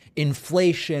or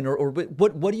inflation, or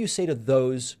what do you say to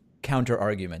those counter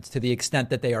arguments, to the extent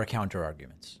that they are counter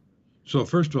arguments? So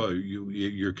first of all,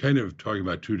 you're kind of talking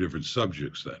about two different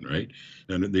subjects then, right?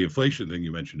 And the inflation thing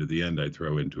you mentioned at the end, I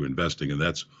throw into investing, and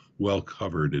that's well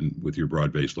covered with your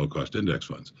broad-based low-cost index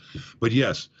funds. But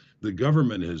yes, the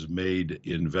government has made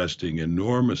investing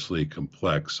enormously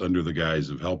complex under the guise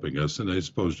of helping us, and I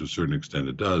suppose to a certain extent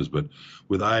it does, but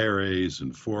with IRAs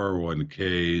and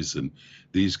 401ks and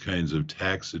these kinds of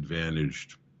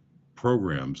tax-advantaged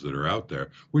programs that are out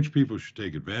there, which people should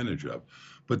take advantage of.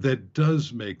 But that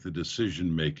does make the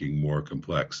decision-making more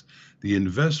complex. The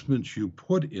investments you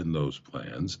put in those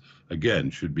plans, again,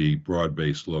 should be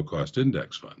broad-based low-cost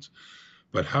index funds.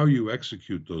 But how you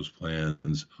execute those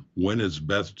plans, when it's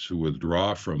best to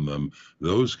withdraw from them,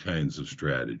 those kinds of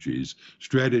strategies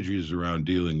around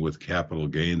dealing with capital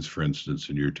gains, for instance,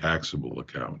 in your taxable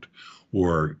account,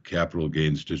 or capital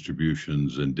gains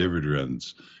distributions and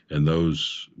dividends, and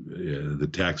those, the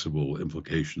taxable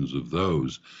implications of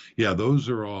those. Yeah, those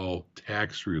are all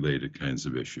tax-related kinds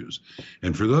of issues.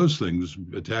 And for those things,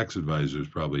 a tax advisor is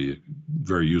probably a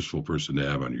very useful person to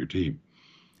have on your team.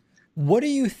 What do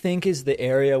you think is the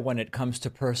area when it comes to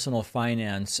personal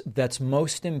finance that's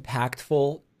most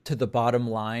impactful to the bottom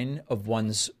line of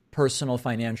one's personal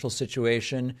financial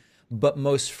situation, but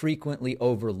most frequently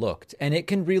overlooked? And it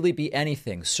can really be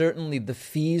anything. Certainly the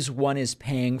fees one is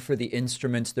paying for the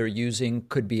instruments they're using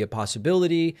could be a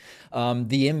possibility.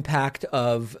 The impact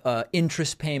of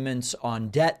interest payments on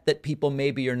debt that people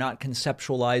maybe are not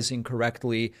conceptualizing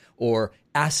correctly, or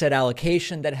asset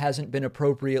allocation that hasn't been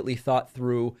appropriately thought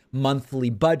through, monthly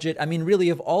budget. I mean, really,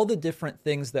 of all the different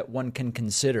things that one can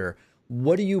consider,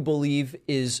 what do you believe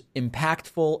is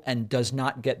impactful and does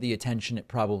not get the attention it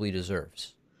probably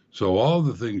deserves? So all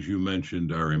the things you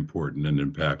mentioned are important and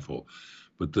impactful,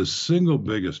 but the single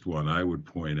biggest one I would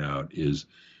point out is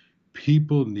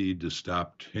people need to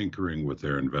stop tinkering with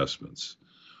their investments.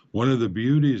 One of the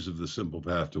beauties of the Simple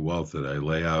Path to Wealth that I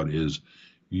lay out is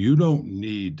you don't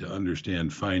need to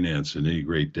understand finance in any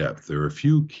great depth. There are a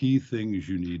few key things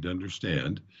you need to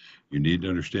understand. You need to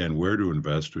understand where to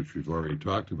invest, which we've already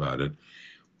talked about it.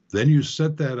 Then you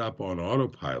set that up on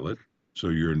autopilot, so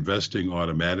you're investing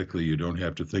automatically. You don't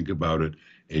have to think about it,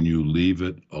 and you leave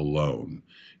it alone.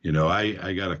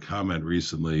 I got a comment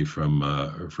recently from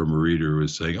a reader who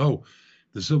was saying, "Oh,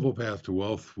 the Simple Path to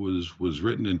Wealth was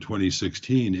written in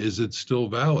 2016. Is it still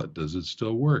valid? Does it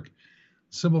still work?"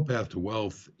 Simple Path to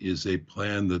Wealth is a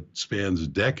plan that spans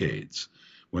decades.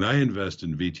 When I invest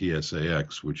in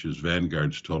VTSAX, which is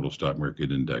Vanguard's Total Stock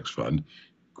Market Index Fund,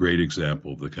 great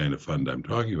example of the kind of fund I'm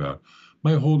talking about,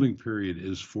 my holding period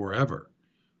is forever.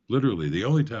 Literally, the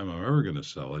only time I'm ever going to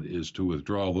sell it is to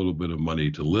withdraw a little bit of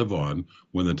money to live on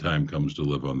when the time comes to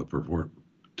live on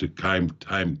the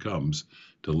time comes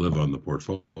to live on the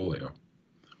portfolio.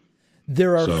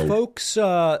 There are folks.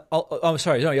 Sorry.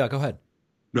 No, yeah, go ahead.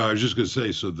 No, I was just going to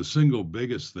say. So the single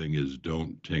biggest thing is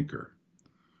don't tinker.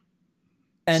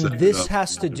 And this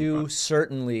has to do,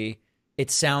 certainly, it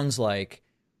sounds like,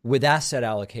 with asset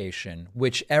allocation,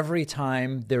 which every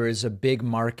time there is a big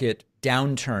market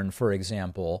downturn, for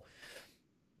example,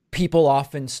 people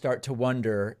often start to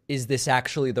wonder, is this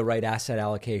actually the right asset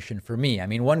allocation for me? I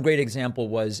mean, one great example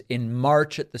was in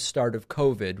March at the start of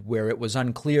COVID, where it was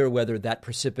unclear whether that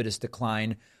precipitous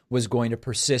decline was going to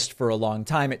persist for a long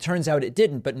time. It turns out it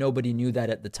didn't, but nobody knew that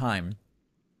at the time.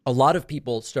 A lot of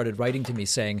people started writing to me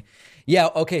saying, yeah,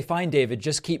 okay, fine, David,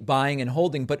 just keep buying and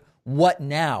holding, but what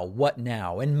now? What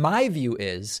now? And my view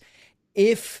is,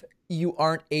 if you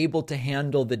aren't able to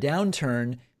handle the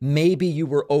downturn, maybe you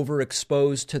were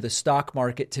overexposed to the stock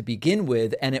market to begin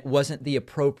with, and it wasn't the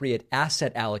appropriate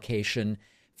asset allocation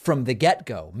from the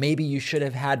get-go. Maybe you should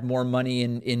have had more money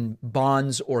in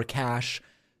bonds or cash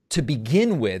to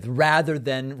begin with, rather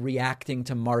than reacting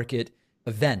to market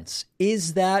events.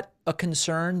 Is that a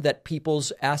concern, that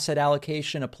people's asset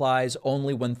allocation applies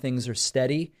only when things are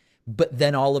steady, but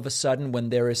then all of a sudden when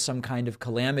there is some kind of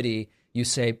calamity, you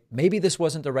say, maybe this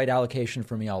wasn't the right allocation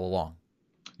for me all along.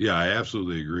 Yeah, I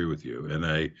absolutely agree with you. And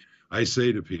I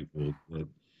say to people that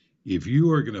if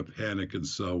you are going to panic and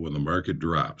sell when the market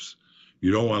drops,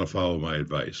 you don't want to follow my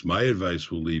advice. My advice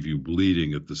will leave you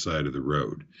bleeding at the side of the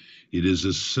road. It is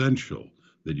essential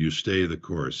that you stay the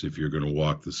course if you're going to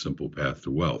walk the simple path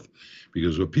to wealth.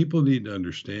 Because what people need to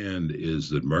understand is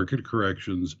that market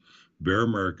corrections, bear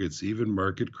markets, even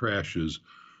market crashes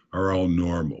are all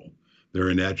normal. They're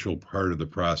a natural part of the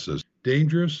process.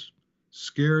 Dangerous,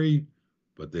 scary,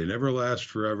 but they never last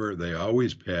forever. They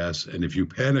always pass. And if you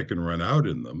panic and run out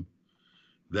in them,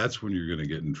 that's when you're going to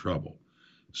get in trouble.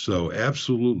 So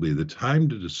absolutely, the time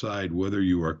to decide whether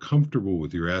you are comfortable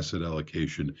with your asset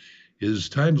allocation is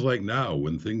times like now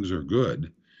when things are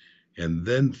good. And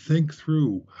then think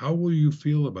through, how will you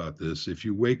feel about this if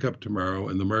you wake up tomorrow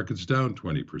and the market's down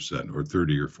 20% or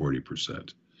 30 or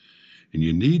 40%? And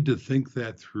you need to think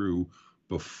that through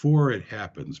before it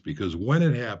happens, because when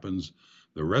it happens,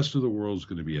 the rest of the world's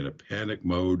going to be in a panic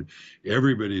mode.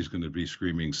 Everybody's going to be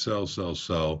screaming, sell, sell,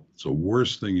 sell. It's the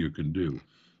worst thing you can do.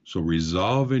 So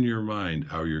resolve in your mind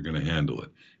how you're going to handle it.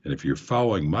 And if you're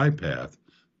following my path,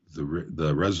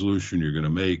 the resolution you're going to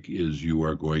make is you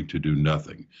are going to do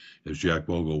nothing. As Jack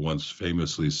Bogle once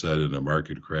famously said in a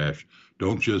market crash,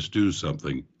 don't just do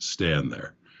something, stand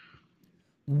there.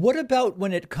 What about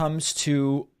when it comes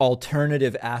to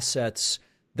alternative assets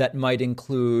that might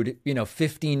include,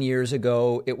 15 years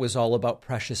ago, it was all about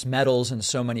precious metals and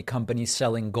so many companies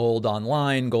selling gold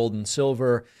online, gold and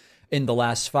silver. In the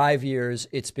last 5 years,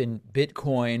 it's been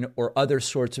Bitcoin or other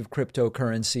sorts of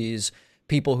cryptocurrencies.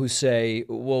 People who say,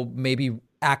 well, maybe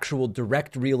actual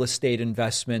direct real estate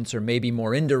investments or maybe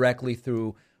more indirectly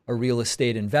through a real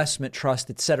estate investment trust,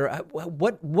 et cetera.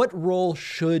 What role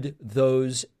should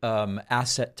those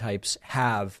asset types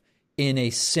have in a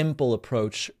simple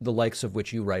approach, the likes of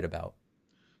which you write about?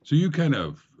 So you kind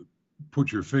of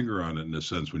put your finger on it in a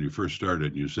sense when you first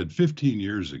started, and you said 15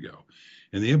 years ago.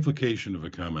 And the implication of a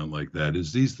comment like that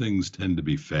is these things tend to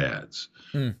be fads,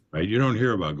 right? You don't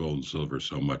hear about gold and silver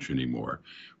so much anymore.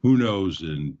 Who knows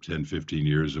in 10, 15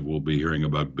 years if we'll be hearing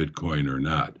about Bitcoin or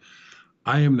not.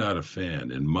 I am not a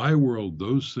fan. In my world,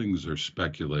 those things are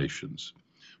speculations.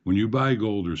 When you buy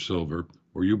gold or silver,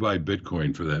 or you buy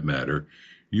Bitcoin for that matter,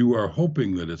 you are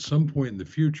hoping that at some point in the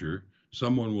future,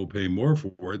 someone will pay more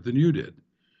for it than you did.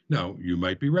 Now, you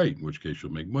might be right, in which case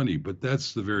you'll make money, but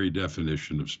that's the very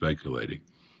definition of speculating.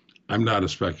 I'm not a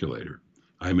speculator.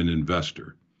 I'm an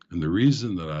investor. And the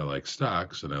reason that I like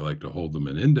stocks and I like to hold them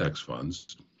in index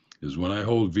funds is when I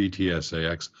hold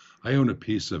VTSAX, I own a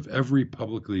piece of every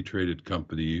publicly traded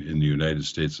company in the United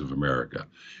States of America.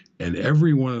 And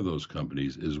every one of those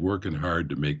companies is working hard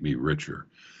to make me richer.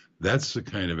 That's the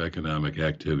kind of economic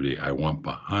activity I want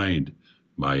behind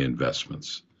my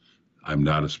investments. I'm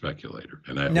not a speculator.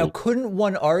 And couldn't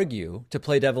one argue, to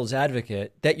play devil's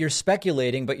advocate, that you're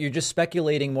speculating, but you're just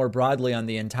speculating more broadly on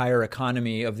the entire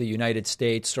economy of the United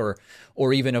States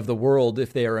or even of the world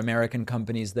if they are American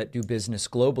companies that do business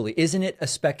globally? Isn't it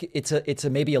it's a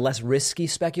maybe a less risky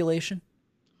speculation?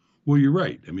 Well, you're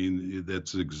right. I mean,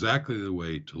 that's exactly the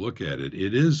way to look at it.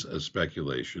 It is a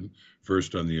speculation,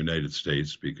 first on the United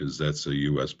States, because that's a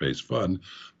U.S.-based fund,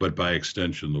 but by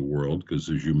extension, the world, because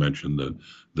as you mentioned,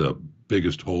 the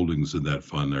biggest holdings in that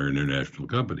fund are international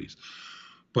companies.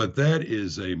 But that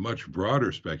is a much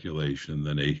broader speculation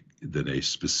than a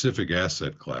specific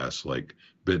asset class like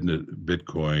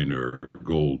Bitcoin or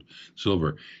gold,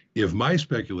 silver. If my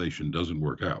speculation doesn't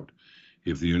work out,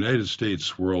 if the United States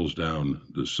swirls down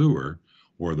the sewer,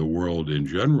 or the world in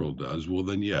general does, well,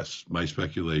 then yes, my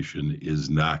speculation is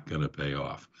not going to pay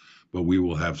off. But we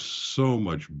will have so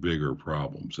much bigger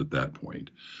problems at that point.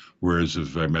 Whereas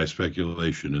if my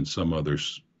speculation in some other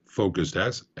focused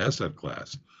asset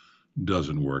class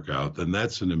doesn't work out, then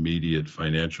that's an immediate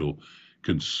financial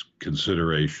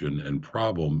consideration and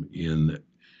problem in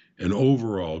an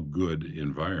overall good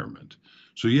environment.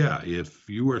 So yeah, if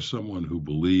you are someone who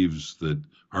believes that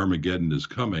Armageddon is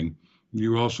coming,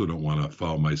 you also don't want to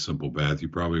follow my simple path. You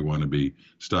probably want to be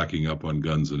stocking up on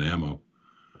guns and ammo.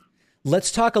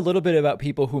 Let's talk a little bit about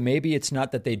people who maybe it's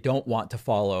not that they don't want to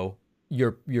follow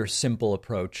your simple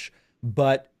approach,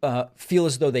 but feel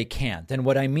as though they can't. And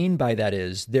what I mean by that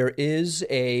is there is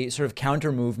a sort of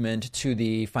counter movement to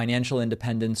the financial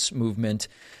independence movement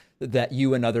that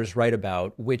you and others write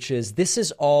about, which is this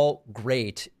is all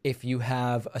great if you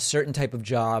have a certain type of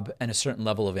job and a certain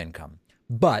level of income.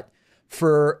 But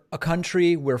For a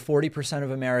country where 40%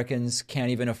 of Americans can't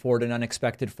even afford an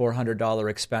unexpected $400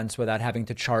 expense without having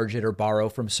to charge it or borrow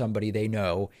from somebody they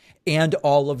know, and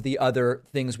all of the other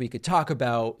things we could talk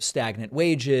about, stagnant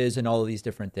wages and all of these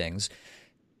different things,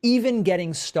 even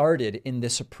getting started in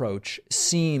this approach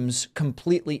seems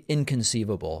completely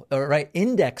inconceivable. All right,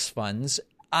 index funds,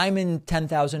 I'm in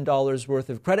 $10,000 worth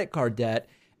of credit card debt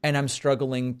and I'm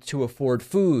struggling to afford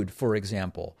food, for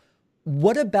example.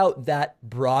 What about that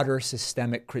broader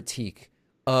systemic critique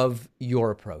of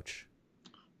your approach?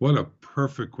 What a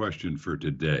perfect question for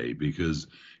today, because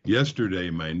yesterday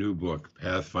my new book,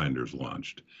 Pathfinders,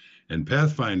 launched. And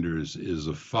Pathfinders is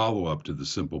a follow-up to The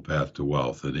Simple Path to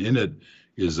Wealth. And in it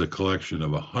is a collection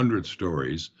of 100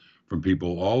 stories from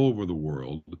people all over the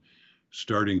world,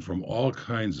 starting from all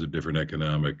kinds of different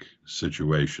economic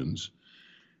situations,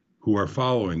 who are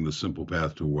following the simple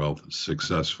path to wealth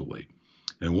successfully.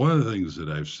 And one of the things that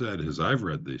I've said is I've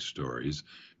read these stories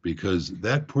because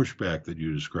that pushback that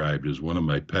you described is one of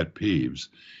my pet peeves,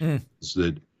 is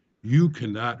that you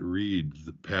cannot read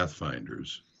the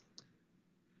Pathfinders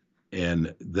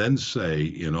and then say,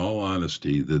 in all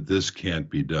honesty, that this can't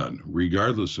be done,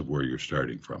 regardless of where you're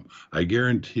starting from. I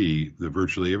guarantee that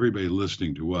virtually everybody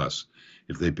listening to us,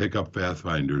 if they pick up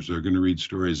Pathfinders, they're going to read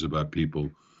stories about people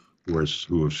who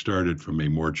have started from a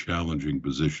more challenging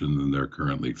position than they're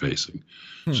currently facing.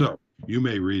 So you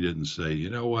may read it and say, you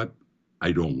know what,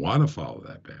 I don't want to follow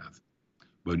that path,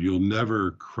 but you'll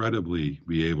never credibly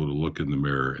be able to look in the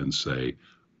mirror and say,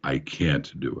 I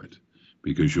can't do it,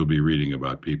 because you'll be reading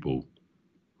about people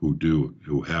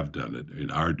who have done it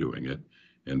and are doing it,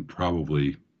 and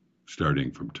probably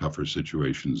starting from tougher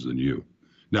situations than you.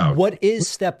 Now, what is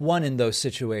step one in those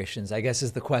situations, I guess,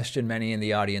 is the question many in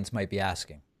the audience might be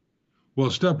asking. Well,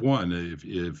 step one,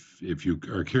 if you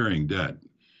are carrying debt,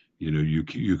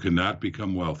 you cannot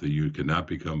become wealthy. You cannot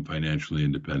become financially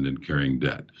independent carrying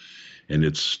debt. And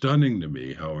it's stunning to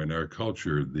me how in our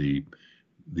culture, the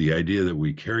idea that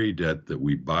we carry debt, that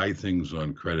we buy things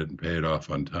on credit and pay it off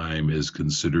on time is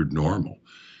considered normal.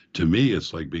 To me,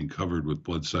 it's like being covered with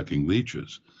blood-sucking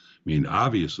leeches. I mean,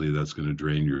 obviously, that's going to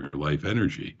drain your life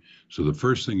energy. So the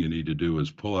first thing you need to do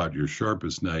is pull out your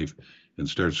sharpest knife and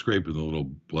start scraping the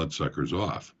little bloodsuckers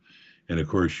off. And of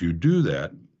course, you do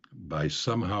that by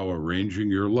somehow arranging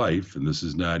your life, and this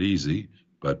is not easy,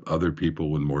 but other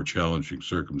people with more challenging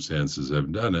circumstances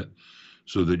have done it,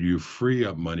 so that you free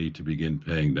up money to begin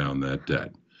paying down that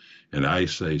debt. And I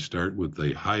say start with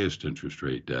the highest interest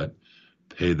rate debt,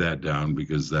 pay that down,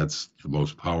 because that's the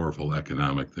most powerful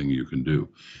economic thing you can do.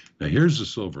 Now, here's the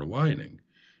silver lining,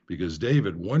 because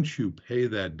David, once you pay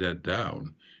that debt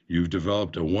down, you've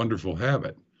developed a wonderful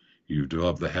habit. You've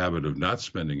developed the habit of not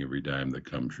spending every dime that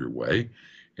comes your way.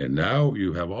 And now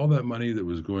you have all that money that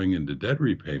was going into debt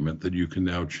repayment that you can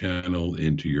now channel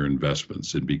into your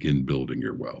investments and begin building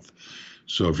your wealth.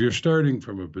 So if you're starting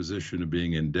from a position of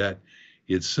being in debt,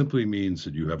 it simply means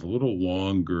that you have a little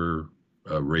longer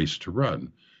race to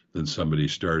run than somebody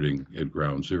starting at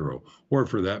ground zero. Or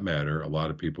for that matter, a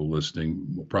lot of people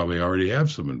listening probably already have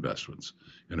some investments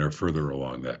and are further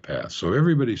along that path. So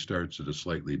everybody starts at a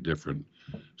slightly different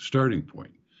starting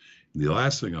point. The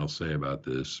last thing I'll say about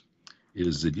this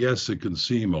is that, yes, it can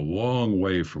seem a long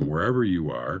way from wherever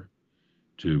you are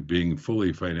to being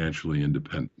fully financially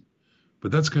independent.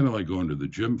 But that's kind of like going to the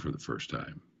gym for the first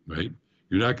time, right?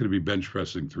 You're not going to be bench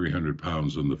pressing 300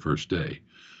 pounds on the first day.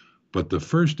 But the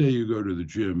first day you go to the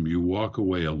gym, you walk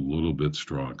away a little bit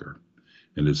stronger.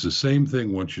 And it's the same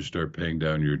thing once you start paying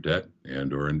down your debt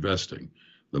and or investing.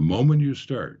 The moment you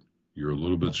start, you're a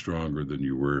little bit stronger than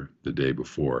you were the day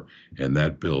before. And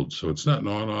that builds. So it's not an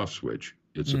on-off switch.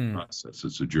 It's a process.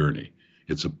 It's a journey.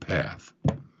 It's a path.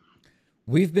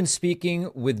 We've been speaking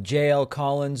with J.L.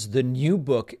 Collins. The new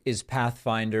book is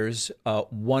Pathfinders.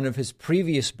 One of his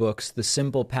previous books, The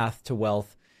Simple Path to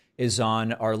Wealth, is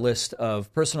on our list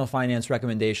of personal finance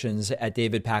recommendations at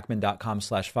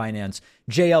davidpakman.com/finance.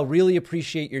 JL, really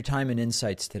appreciate your time and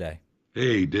insights today.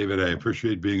 Hey, David, I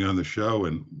appreciate being on the show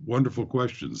and wonderful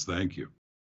questions. Thank you.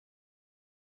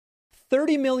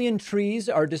 30 million trees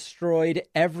are destroyed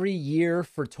every year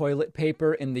for toilet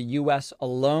paper in the U.S.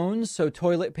 alone. So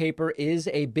toilet paper is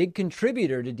a big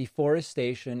contributor to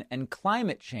deforestation and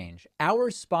climate change.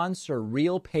 Our sponsor,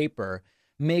 Real Paper,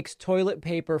 makes toilet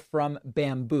paper from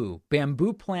bamboo.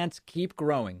 Bamboo plants keep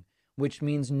growing, which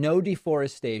means no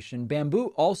deforestation.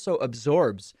 Bamboo also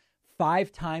absorbs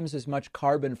 5 times as much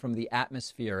carbon from the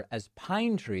atmosphere as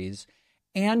pine trees.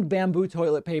 And bamboo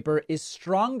toilet paper is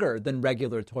stronger than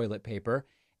regular toilet paper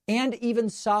and even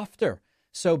softer.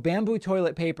 So bamboo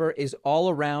toilet paper is all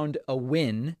around a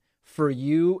win for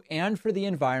you and for the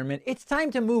environment. It's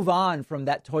time to move on from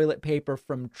that toilet paper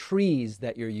from trees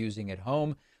that you're using at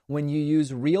home. When you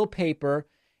use real paper,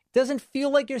 it doesn't feel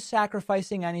like you're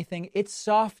sacrificing anything. It's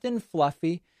soft and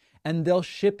fluffy, and they'll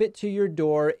ship it to your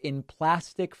door in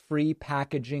plastic-free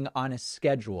packaging on a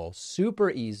schedule.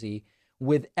 Super easy.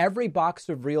 With every box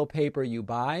of real paper you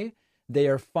buy, they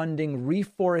are funding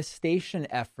reforestation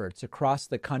efforts across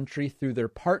the country through their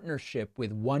partnership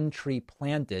with One Tree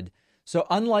Planted. So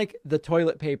unlike the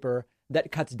toilet paper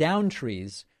that cuts down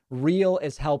trees, Real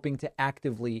is helping to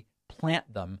actively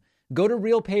plant them. Go to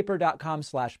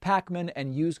realpaper.com/Pacman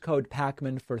and use code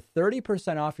Pacman for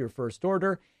 30% off your first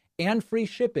order and free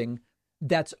shipping.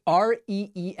 That's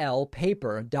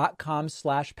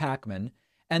REELpaper.com/Pacman.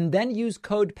 And then use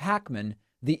code Pacman.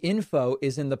 The info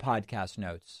is in the podcast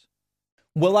notes.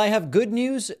 Well, I have good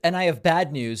news and I have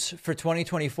bad news for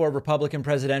 2024 Republican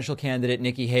presidential candidate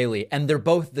Nikki Haley, and they're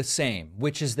both the same,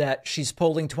 which is that she's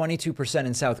polling 22%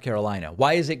 in South Carolina.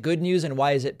 Why is it good news and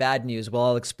why is it bad news? Well,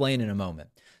 I'll explain in a moment.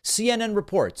 CNN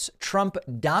reports Trump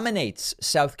dominates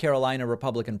South Carolina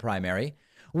Republican primary,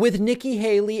 with Nikki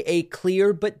Haley a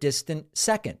clear but distant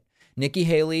second. Nikki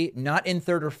Haley not in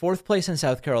third or fourth place in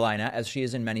South Carolina, as she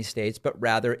is in many states, but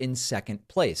rather in second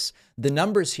place. The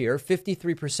numbers here,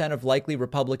 53% of likely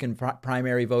Republican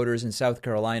primary voters in South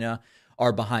Carolina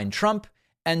are behind Trump,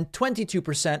 and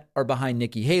 22% are behind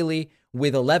Nikki Haley,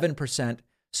 with 11%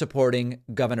 supporting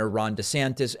Governor Ron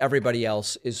DeSantis. Everybody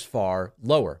else is far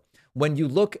lower. When you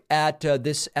look at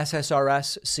this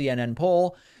SSRS CNN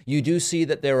poll, you do see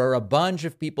that there are a bunch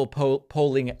of people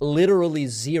polling literally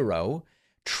zero.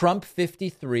 Trump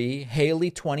 53,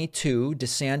 Haley 22,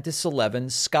 DeSantis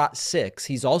 11, Scott 6.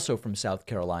 He's also from South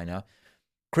Carolina.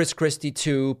 Chris Christie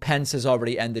 2, Pence has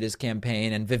already ended his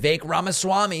campaign, and Vivek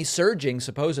Ramaswamy surging,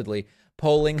 supposedly,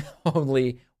 polling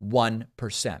only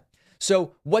 1%.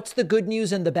 So what's the good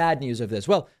news and the bad news of this?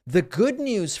 Well, the good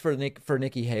news for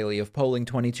Nikki Haley of polling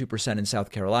 22% in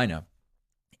South Carolina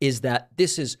is that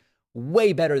this is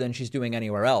way better than she's doing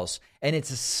anywhere else. And it's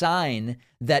a sign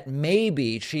that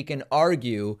maybe she can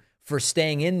argue for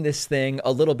staying in this thing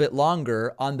a little bit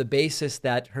longer on the basis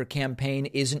that her campaign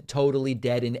isn't totally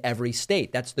dead in every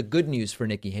state. That's the good news for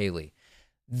Nikki Haley.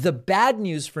 The bad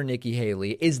news for Nikki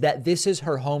Haley is that this is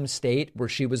her home state where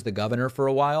she was the governor for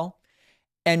a while,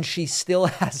 and she still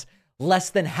has less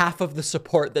than half of the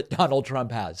support that Donald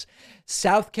Trump has.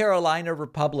 South Carolina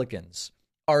Republicans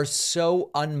are so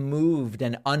unmoved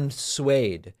and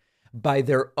unswayed by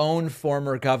their own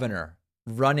former governor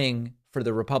running for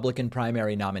the Republican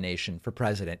primary nomination for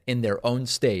president in their own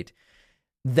state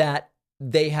that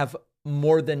they have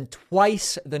more than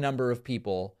twice the number of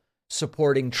people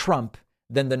supporting Trump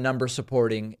than the number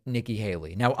supporting Nikki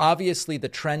Haley. Now, obviously, the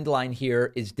trend line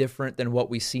here is different than what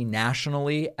we see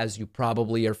nationally, as you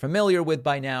probably are familiar with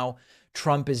by now.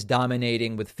 Trump is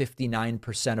dominating with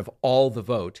 59% of all the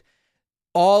vote.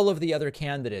 All of the other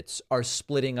candidates are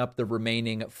splitting up the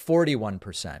remaining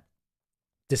 41%.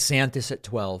 DeSantis at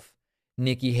 12,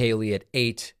 Nikki Haley at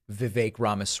 8, Vivek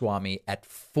Ramaswamy at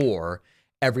 4.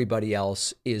 Everybody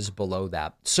else is below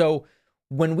that. So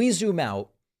when we zoom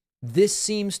out, this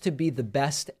seems to be the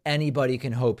best anybody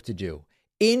can hope to do.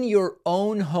 In your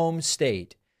own home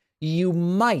state, you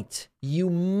might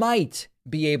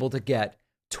be able to get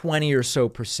 20 or so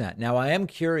percent. Now, I am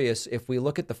curious if we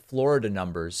look at the Florida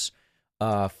numbers,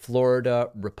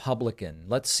 Florida Republican.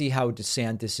 Let's see how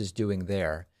DeSantis is doing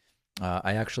there.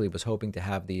 I actually was hoping to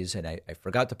have these, and I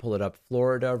forgot to pull it up.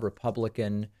 Florida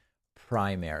Republican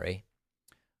primary.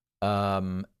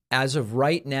 As of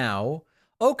right now,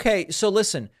 okay, so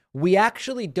listen, we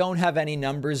actually don't have any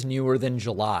numbers newer than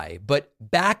July, but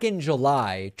back in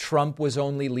July, Trump was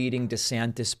only leading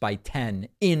DeSantis by 10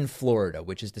 in Florida,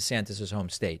 which is DeSantis' home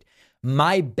state.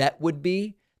 My bet would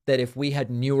be that if we had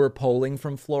newer polling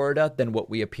from Florida than what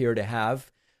we appear to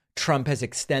have, Trump has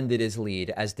extended his lead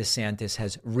as DeSantis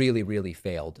has really, really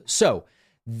failed. So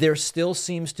there still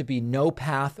seems to be no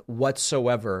path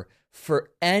whatsoever for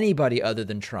anybody other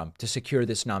than Trump to secure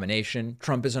this nomination.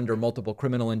 Trump is under multiple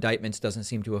criminal indictments, doesn't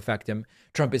seem to affect him.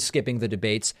 Trump is skipping the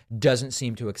debates, doesn't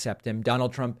seem to accept him.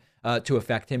 Donald Trump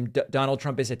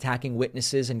is attacking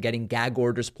witnesses and getting gag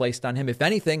orders placed on him. If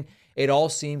anything, it all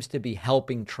seems to be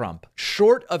helping Trump.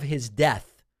 Short of his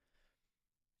death,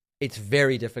 it's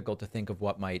very difficult to think of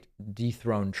what might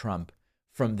dethrone Trump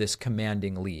from this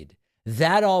commanding lead.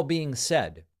 That all being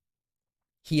said,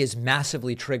 he is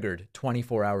massively triggered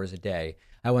 24 hours a day.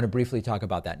 I want to briefly talk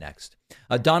about that next.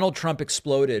 Donald Trump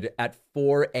exploded at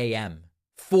 4 a.m.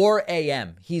 4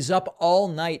 a.m. He's up all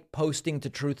night posting to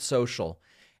Truth Social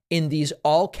in these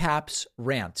all caps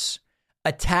rants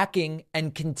attacking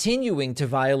and continuing to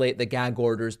violate the gag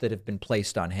orders that have been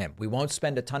placed on him. We won't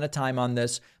spend a ton of time on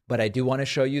this, but I do want to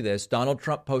show you this. Donald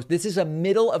Trump post. This is a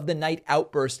middle of the night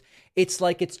outburst. It's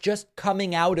like it's just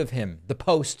coming out of him. The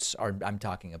posts are I'm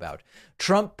talking about.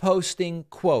 Trump posting,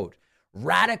 quote,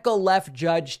 "Radical left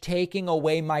judge taking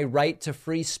away my right to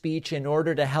free speech in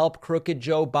order to help crooked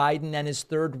Joe Biden and his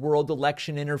third world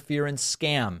election interference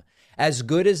scam. As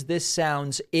good as this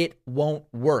sounds, it won't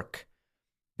work."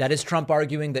 That is Trump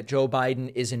arguing that Joe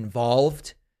Biden is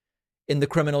involved in the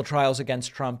criminal trials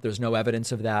against Trump. There's no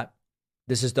evidence of that.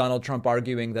 This is Donald Trump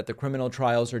arguing that the criminal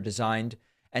trials are designed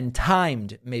and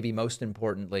timed, maybe most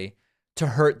importantly, to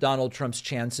hurt Donald Trump's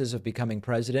chances of becoming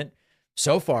president.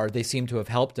 So far, they seem to have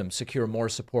helped him secure more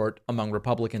support among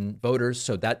Republican voters,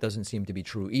 so that doesn't seem to be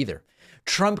true either.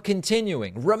 Trump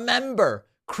continuing, "Remember,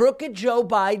 crooked Joe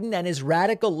Biden and his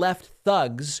radical left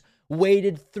thugs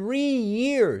waited 3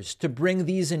 years to bring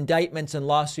these indictments and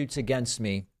lawsuits against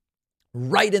me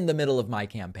right in the middle of my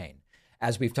campaign."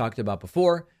 As we've talked about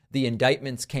before, the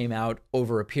indictments came out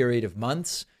over a period of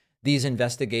months. These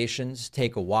investigations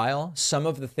take a while. Some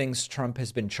of the things Trump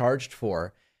has been charged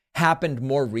for happened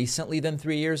more recently than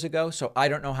 3 years ago. So I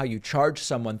don't know how you charge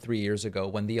someone 3 years ago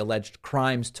when the alleged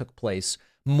crimes took place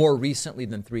more recently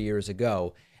than 3 years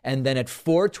ago. And then at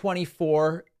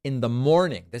 4:24 in the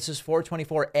morning, this is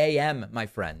 4:24 a.m., my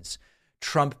friends,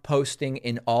 Trump posting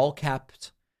in all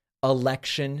caps,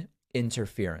 "election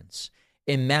interference."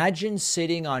 Imagine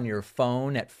sitting on your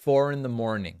phone at 4 in the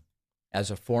morning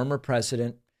as a former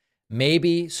president,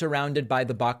 maybe surrounded by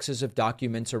the boxes of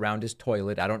documents around his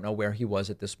toilet. I don't know where he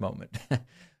was at this moment,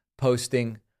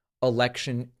 posting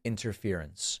 "election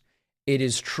interference." It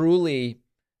is truly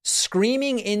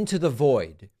screaming into the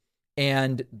void.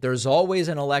 And there's always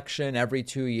an election every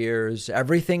 2 years.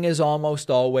 Everything is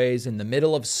almost always in the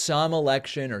middle of some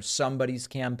election or somebody's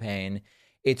campaign.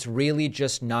 It's really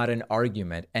just not an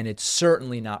argument. And it's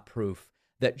certainly not proof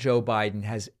that Joe Biden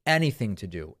has anything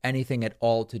at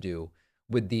all to do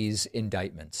with these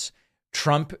indictments.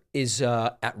 Trump is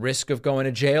at risk of going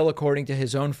to jail, according to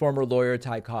his own former lawyer,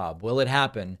 Ty Cobb. Will it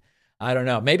happen? I don't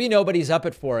know. Maybe nobody's up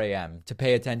at 4 a.m. to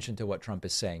pay attention to what Trump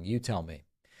is saying. You tell me.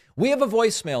 We have a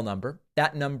voicemail number.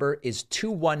 That number is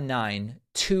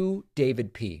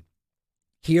 219-2-DAVID-P.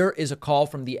 Here is a call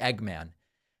from the Eggman.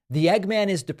 The Eggman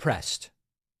is depressed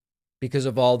because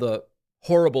of all the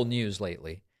horrible news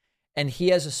lately, and he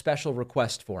has a special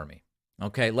request for me.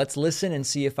 Okay, let's listen and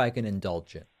see if I can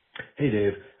indulge it. Hey,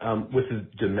 Dave. With the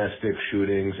domestic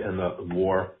shootings and the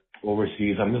war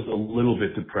overseas, I'm just a little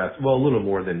bit depressed. Well, a little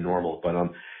more than normal, but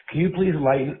can you please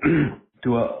lighten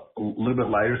to a little bit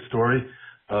lighter story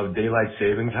of daylight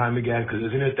saving time again? Because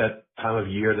isn't it that time of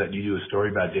year that you do a story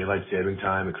about daylight saving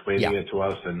time, explaining it to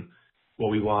us and what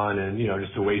we want, and,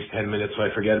 just to waste 10 minutes so I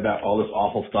forget about all this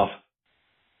awful stuff?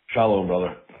 Shalom,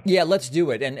 brother. Yeah, let's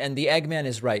do it. And the Eggman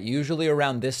is right. Usually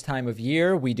around this time of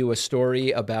year, we do a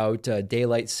story about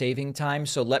daylight saving time.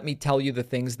 So let me tell you the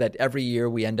things that every year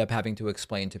we end up having to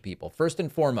explain to people. First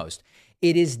and foremost,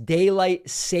 it is daylight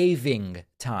saving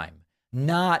time,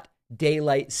 not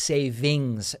daylight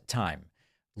savings time.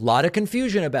 A lot of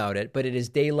confusion about it, but it is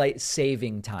daylight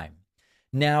saving time.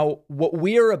 Now, what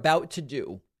we are about to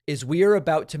do is we are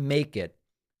about to make it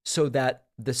so that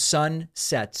the sun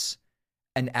sets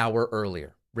an hour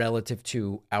earlier relative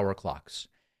to our clocks.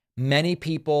 Many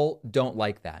people don't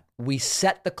like that. We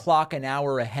set the clock an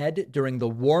hour ahead during the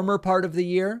warmer part of the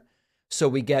year, so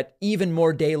we get even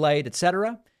more daylight,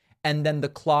 etc. And then the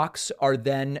clocks are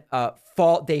then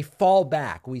fall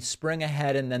back. We spring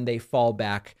ahead and then they fall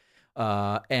back.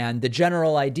 And the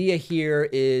general idea here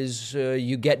is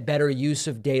you get better use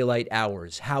of daylight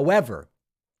hours. However,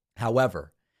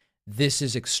 this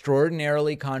is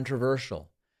extraordinarily controversial.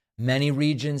 Many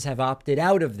regions have opted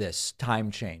out of this time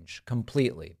change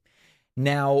completely.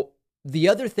 Now, the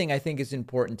other thing I think is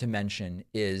important to mention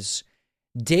is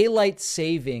daylight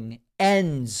saving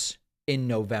ends in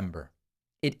November.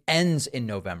 It ends in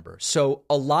November. So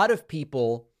a lot of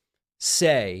people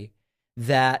say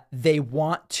that they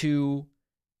want to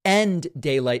end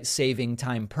daylight saving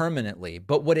time permanently.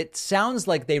 But what it sounds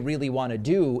like they really want to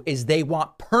do is they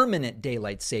want permanent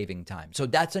daylight saving time. So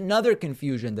that's another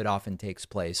confusion that often takes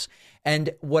place.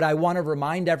 And what I want to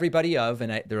remind everybody of,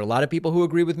 and there are a lot of people who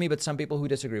agree with me, but some people who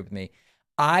disagree with me,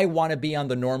 I want to be on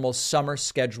the normal summer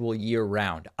schedule year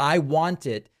round. I want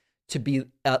it to be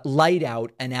light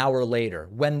out an hour later.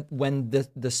 When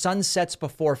the sun sets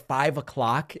before 5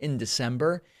 o'clock in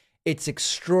December, it's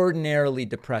extraordinarily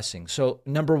depressing. So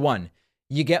number one,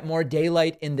 you get more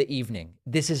daylight in the evening.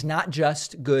 This is not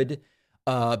just good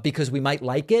because we might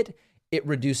like it. It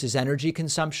reduces energy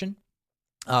consumption.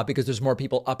 because there's more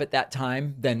people up at that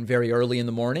time than very early in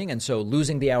the morning. And so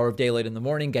losing the hour of daylight in the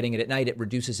morning, getting it at night, it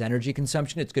reduces energy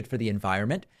consumption. It's good for the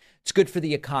environment. It's good for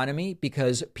the economy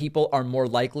because people are more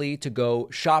likely to go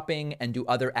shopping and do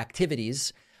other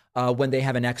activities when they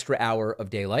have an extra hour of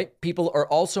daylight. People are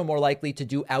also more likely to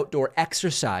do outdoor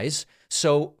exercise.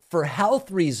 So for health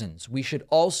reasons, we should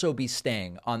also be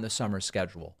staying on the summer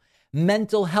schedule.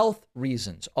 Mental health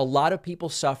reasons. A lot of people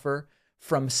suffer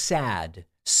from SAD,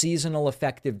 seasonal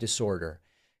affective disorder.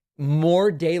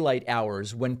 More daylight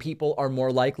hours when people are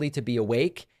more likely to be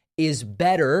awake is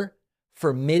better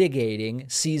for mitigating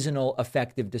seasonal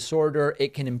affective disorder.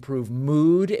 It can improve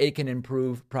mood. It can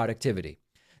improve productivity.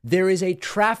 There is a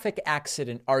traffic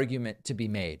accident argument to be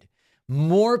made.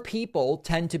 More people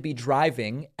tend to be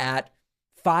driving at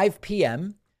 5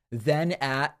 p.m. than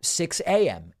at 6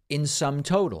 a.m. in sum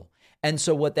total. And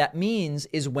so what that means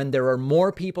is when there are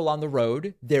more people on the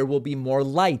road, there will be more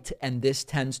light, and this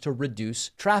tends to reduce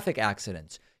traffic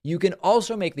accidents. You can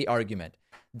also make the argument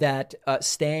that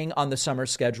staying on the summer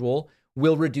schedule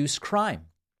will reduce crime.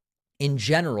 In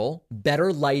general,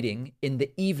 better lighting in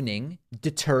the evening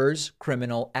deters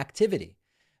criminal activity.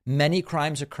 Many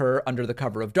crimes occur under the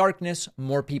cover of darkness.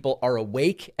 More people are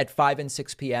awake at 5 and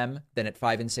 6 p.m. than at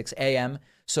 5 and 6 a.m.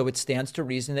 So it stands to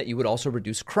reason that you would also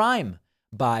reduce crime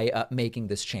by making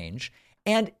this change.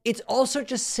 And it's also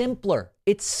just simpler.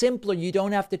 It's simpler. You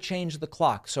don't have to change the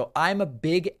clock. So I'm a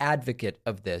big advocate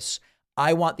of this.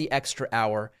 I want the extra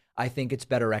hour. I think it's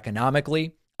better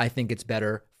economically. I think it's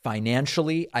better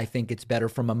financially. I think it's better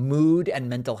from a mood and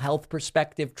mental health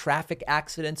perspective, traffic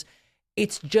accidents.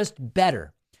 It's just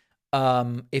better.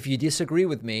 If you disagree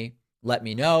with me, let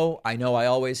me know. I know I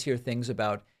always hear things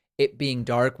about it being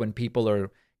dark when people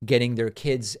are getting their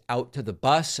kids out to the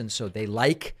bus, and so they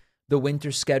like the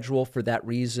winter schedule for that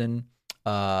reason.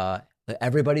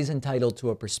 Everybody's entitled to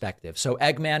a perspective. So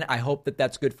Eggman, I hope that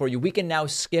that's good for you. We can now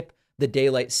skip the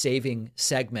daylight saving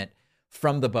segment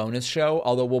from the bonus show,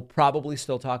 although we'll probably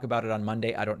still talk about it on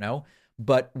Monday. I don't know.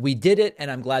 But we did it,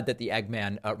 and I'm glad that the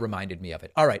Eggman reminded me of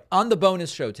it. All right, on the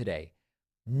bonus show today,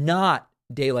 not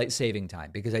daylight saving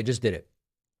time, because I just did it.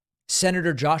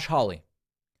 Senator Josh Hawley,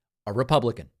 a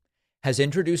Republican, has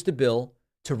introduced a bill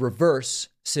to reverse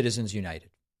Citizens United.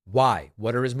 Why?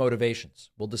 What are his motivations?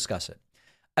 We'll discuss it.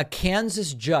 A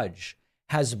Kansas judge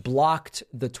has blocked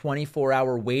the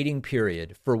 24-hour waiting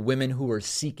period for women who are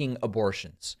seeking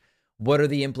abortions. What are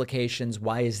the implications?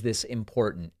 Why is this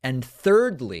important? And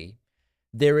thirdly,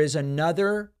 there is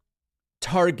another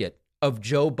target of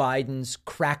Joe Biden's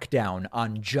crackdown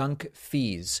on junk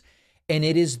fees, and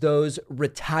it is those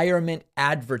retirement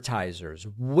advertisers.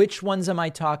 Which ones am I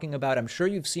talking about? I'm sure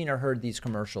you've seen or heard these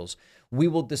commercials. We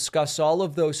will discuss all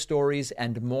of those stories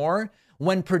and more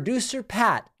when producer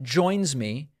Pat joins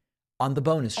me on the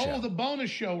bonus show. Oh, the bonus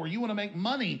show where you want to make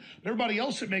money. Everybody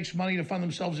else that makes money to fund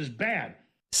themselves is bad.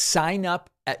 Sign up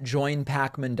at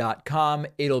joinpacman.com.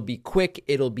 It'll be quick.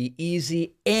 It'll be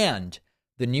easy. And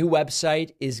the new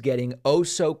website is getting oh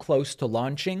so close to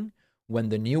launching. When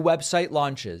the new website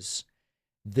launches,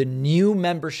 the new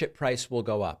membership price will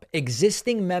go up.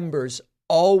 Existing members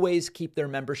always keep their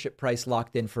membership price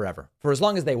locked in forever, for as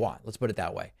long as they want. Let's put it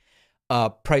that way.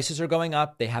 Prices are going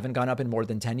up. They haven't gone up in more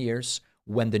than 10 years.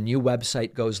 When the new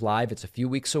website goes live, it's a few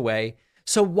weeks away.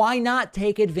 So why not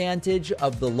take advantage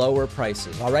of the lower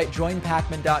prices? All right,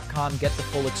 joinpacman.com. Get the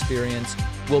full experience.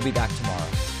 We'll be back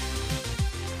tomorrow.